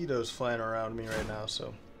 Mosquitoes flying around me right now,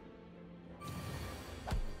 so.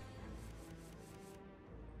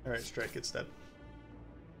 Alright, strike, it's dead.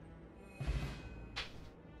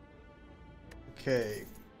 Okay.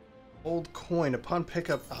 Gold coin upon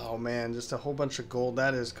pickup. Oh man, just a whole bunch of gold.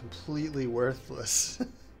 That is completely worthless.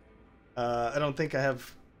 I don't think I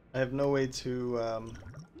have no way to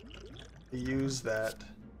use that.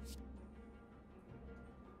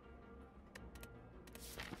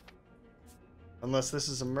 Unless this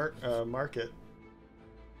is a market.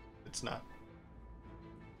 It's not.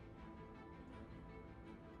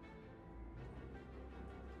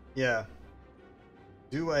 Yeah.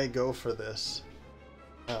 Do I go for this?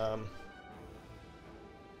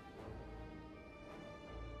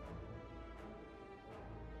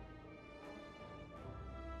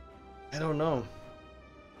 I don't know.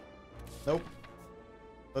 Nope.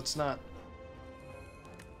 Let's not.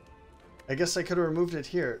 I guess I could have removed it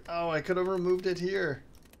here. Oh, I could have removed it here.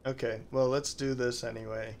 Okay, well, let's do this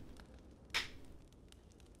anyway.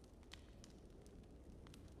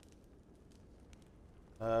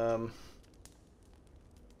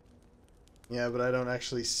 Yeah, but I don't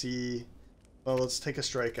actually see... Well, let's take a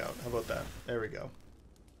strikeout. How about that? There we go.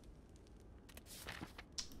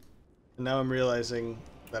 And now I'm realizing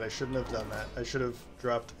that I shouldn't have done that. I should have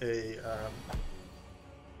dropped a...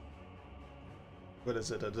 what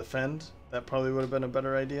is it? A defend? That probably would have been a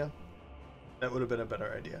better idea. That would have been a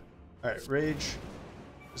better idea. Alright, rage.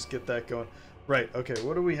 Just get that going. Right, okay,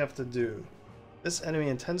 what do we have to do? This enemy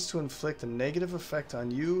intends to inflict a negative effect on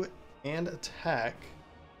you and attack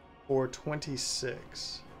for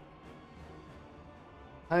 26.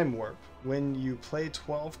 Time Warp. When you play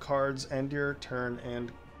 12 cards, end your turn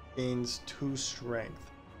and gains 2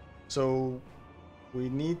 strength. So we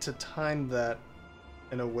need to time that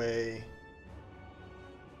in a way.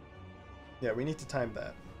 Yeah, we need to time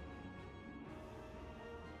that.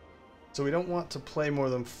 So we don't want to play more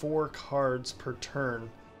than 4 cards per turn,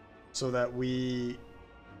 so that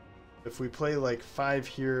if we play like 5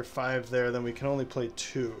 here, 5 there, then we can only play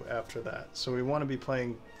 2 after that. So we want to be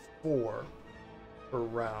playing 4 per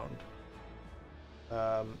round.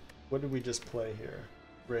 What did we just play here?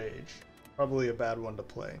 Rage. Probably a bad one to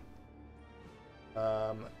play.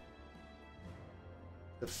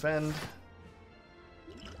 Defend.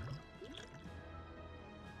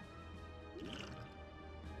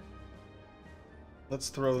 Let's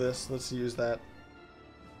throw this. Let's use that.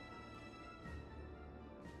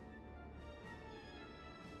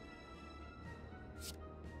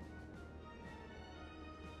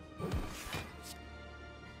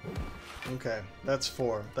 Okay, that's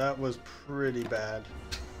 4. That was pretty bad.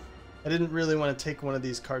 I didn't really want to take one of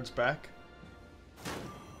these cards back.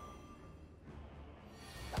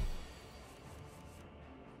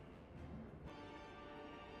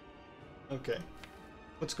 Okay.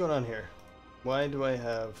 What's going on here? Why do I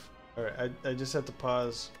have... Alright, I just have to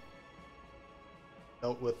pause.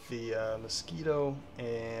 Dealt with the mosquito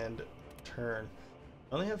and turn.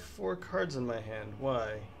 I only have 4 cards in my hand.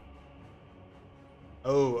 Why?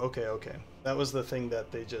 Oh, okay, okay. That was the thing that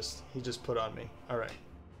he just put on me. Alright.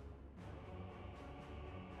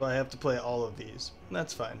 So I have to play all of these.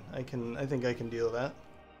 That's fine. I think I can deal with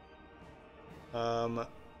that.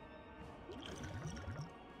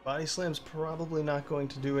 Body Slam's probably not going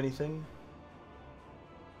to do anything.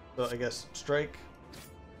 So I guess strike.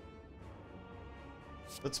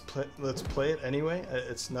 Let's play it anyway.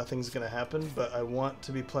 Nothing's gonna happen, but I want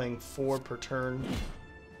to be playing 4 per turn,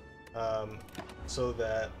 so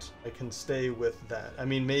that I can stay with that. I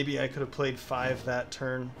mean, maybe I could have played 5 that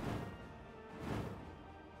turn.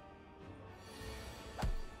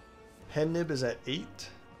 Pen Nib is at 8.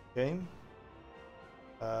 Okay.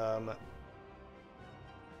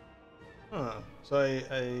 So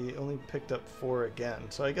I only picked up 4 again.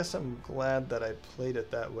 So I guess I'm glad that I played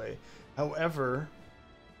it that way. However,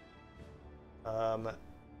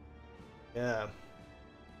 yeah.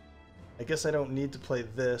 I guess I don't need to play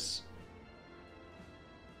this.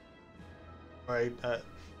 Alright,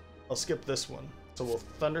 I'll skip this one. So we'll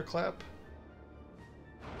Thunderclap.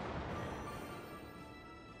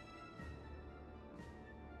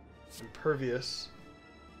 Impervious.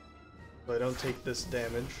 So I don't take this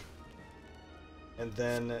damage. And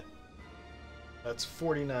then that's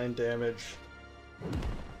 49 damage.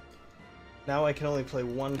 Now I can only play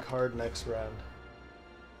 1 card next round.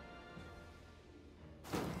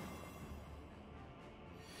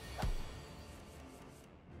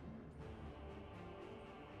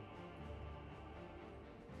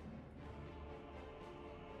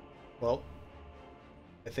 Well,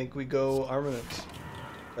 I think we go armaments.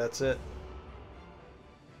 That's it.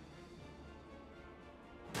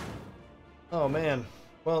 Oh man,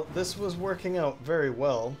 well this was working out very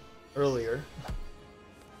well earlier.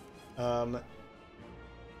 Yeah,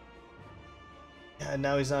 and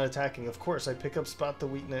now he's not attacking. Of course, I pick up spot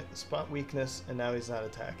weakness, and now he's not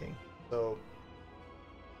attacking. So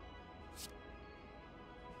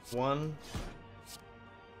 1.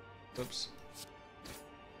 Oops.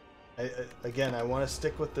 Again, I want to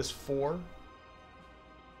stick with this 4.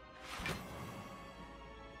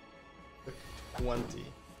 20.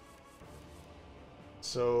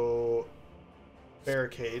 So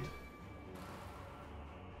barricade.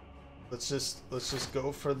 Let's just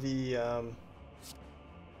go for the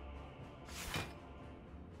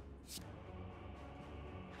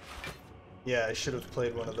yeah, I should have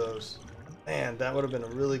played one of those. Man, that would have been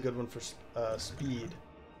a really good one for speed.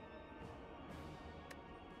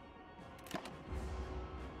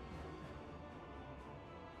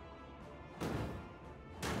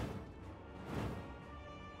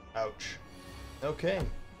 Ouch. Okay.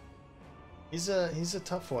 He's a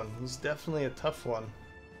tough one. He's definitely a tough one.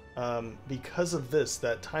 Because of this,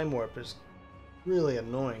 that Time Warp is really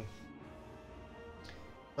annoying.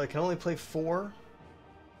 I can only play 4.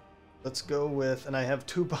 Let's go with, and I have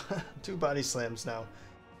 2 body slams now.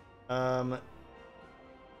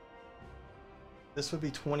 This would be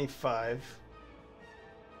 25.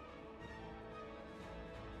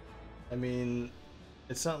 I mean,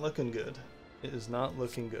 it's not looking good. It is not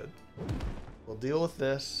looking good. We'll deal with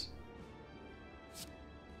this.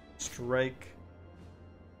 Strike.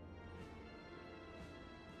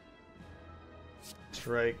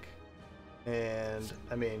 Strike. And,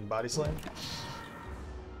 I mean, body slam.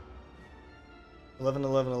 11,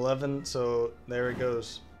 11, 11, so there it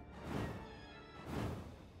goes.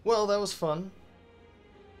 Well, that was fun.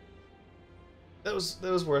 That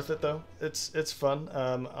was worth it though. It's fun.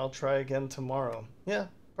 I'll try again tomorrow. Yeah,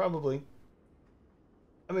 probably.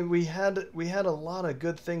 I mean, we had a lot of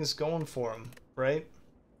good things going for him, right?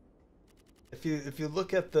 If you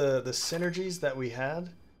look at the synergies that we had,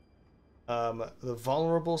 the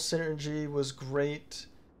vulnerable synergy was great.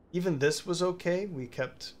 Even this was okay.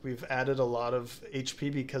 We've added a lot of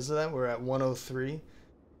HP because of that. We're at 103.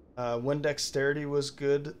 One dexterity was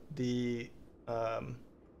good. I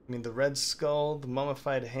mean, the red skull, the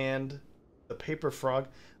mummified hand, the paper frog.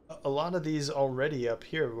 A lot of these already up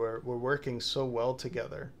here were working so well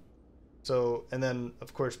together. So, and then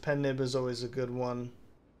of course pen nib is always a good one.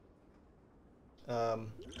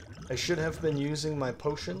 I should have been using my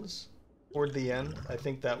potions toward the end. I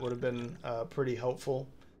think that would have been pretty helpful.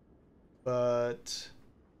 But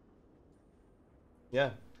yeah,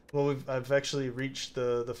 well, I've actually reached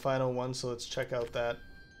the final one, so let's check out that.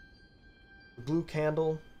 The blue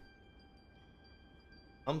candle.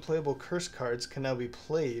 Unplayable curse cards can now be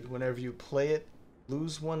played whenever you play it,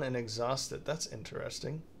 lose one, and exhaust it. That's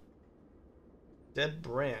interesting. Dead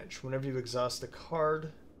branch. Whenever you exhaust a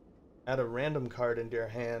card, add a random card into your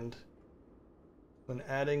hand. When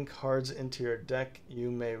adding cards into your deck,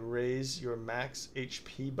 you may raise your max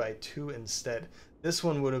HP by 2 instead. This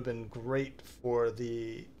one would have been great for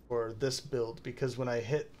this build, because when I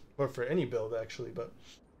hit, or for any build actually, but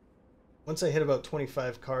once I hit about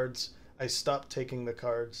 25 cards, I stopped taking the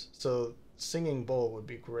cards. So Singing Bowl would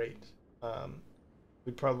be great.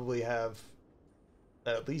 We'd probably have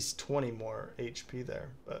at least 20 more HP there.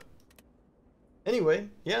 But anyway,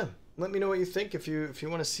 yeah. Let me know what you think. If you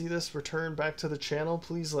want to see this return back to the channel,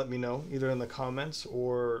 please let me know, either in the comments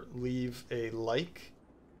or leave a like.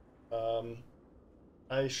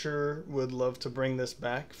 I sure would love to bring this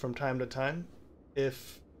back from time to time.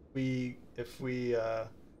 If we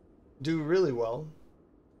do really well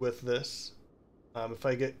with this, if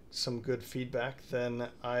I get some good feedback, then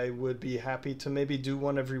I would be happy to maybe do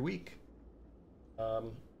one every week.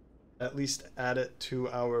 At least add it to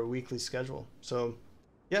our weekly schedule. So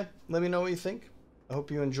yeah, let me know what you think. I hope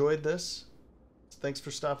you enjoyed this. Thanks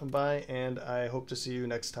for stopping by, and I hope to see you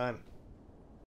next time.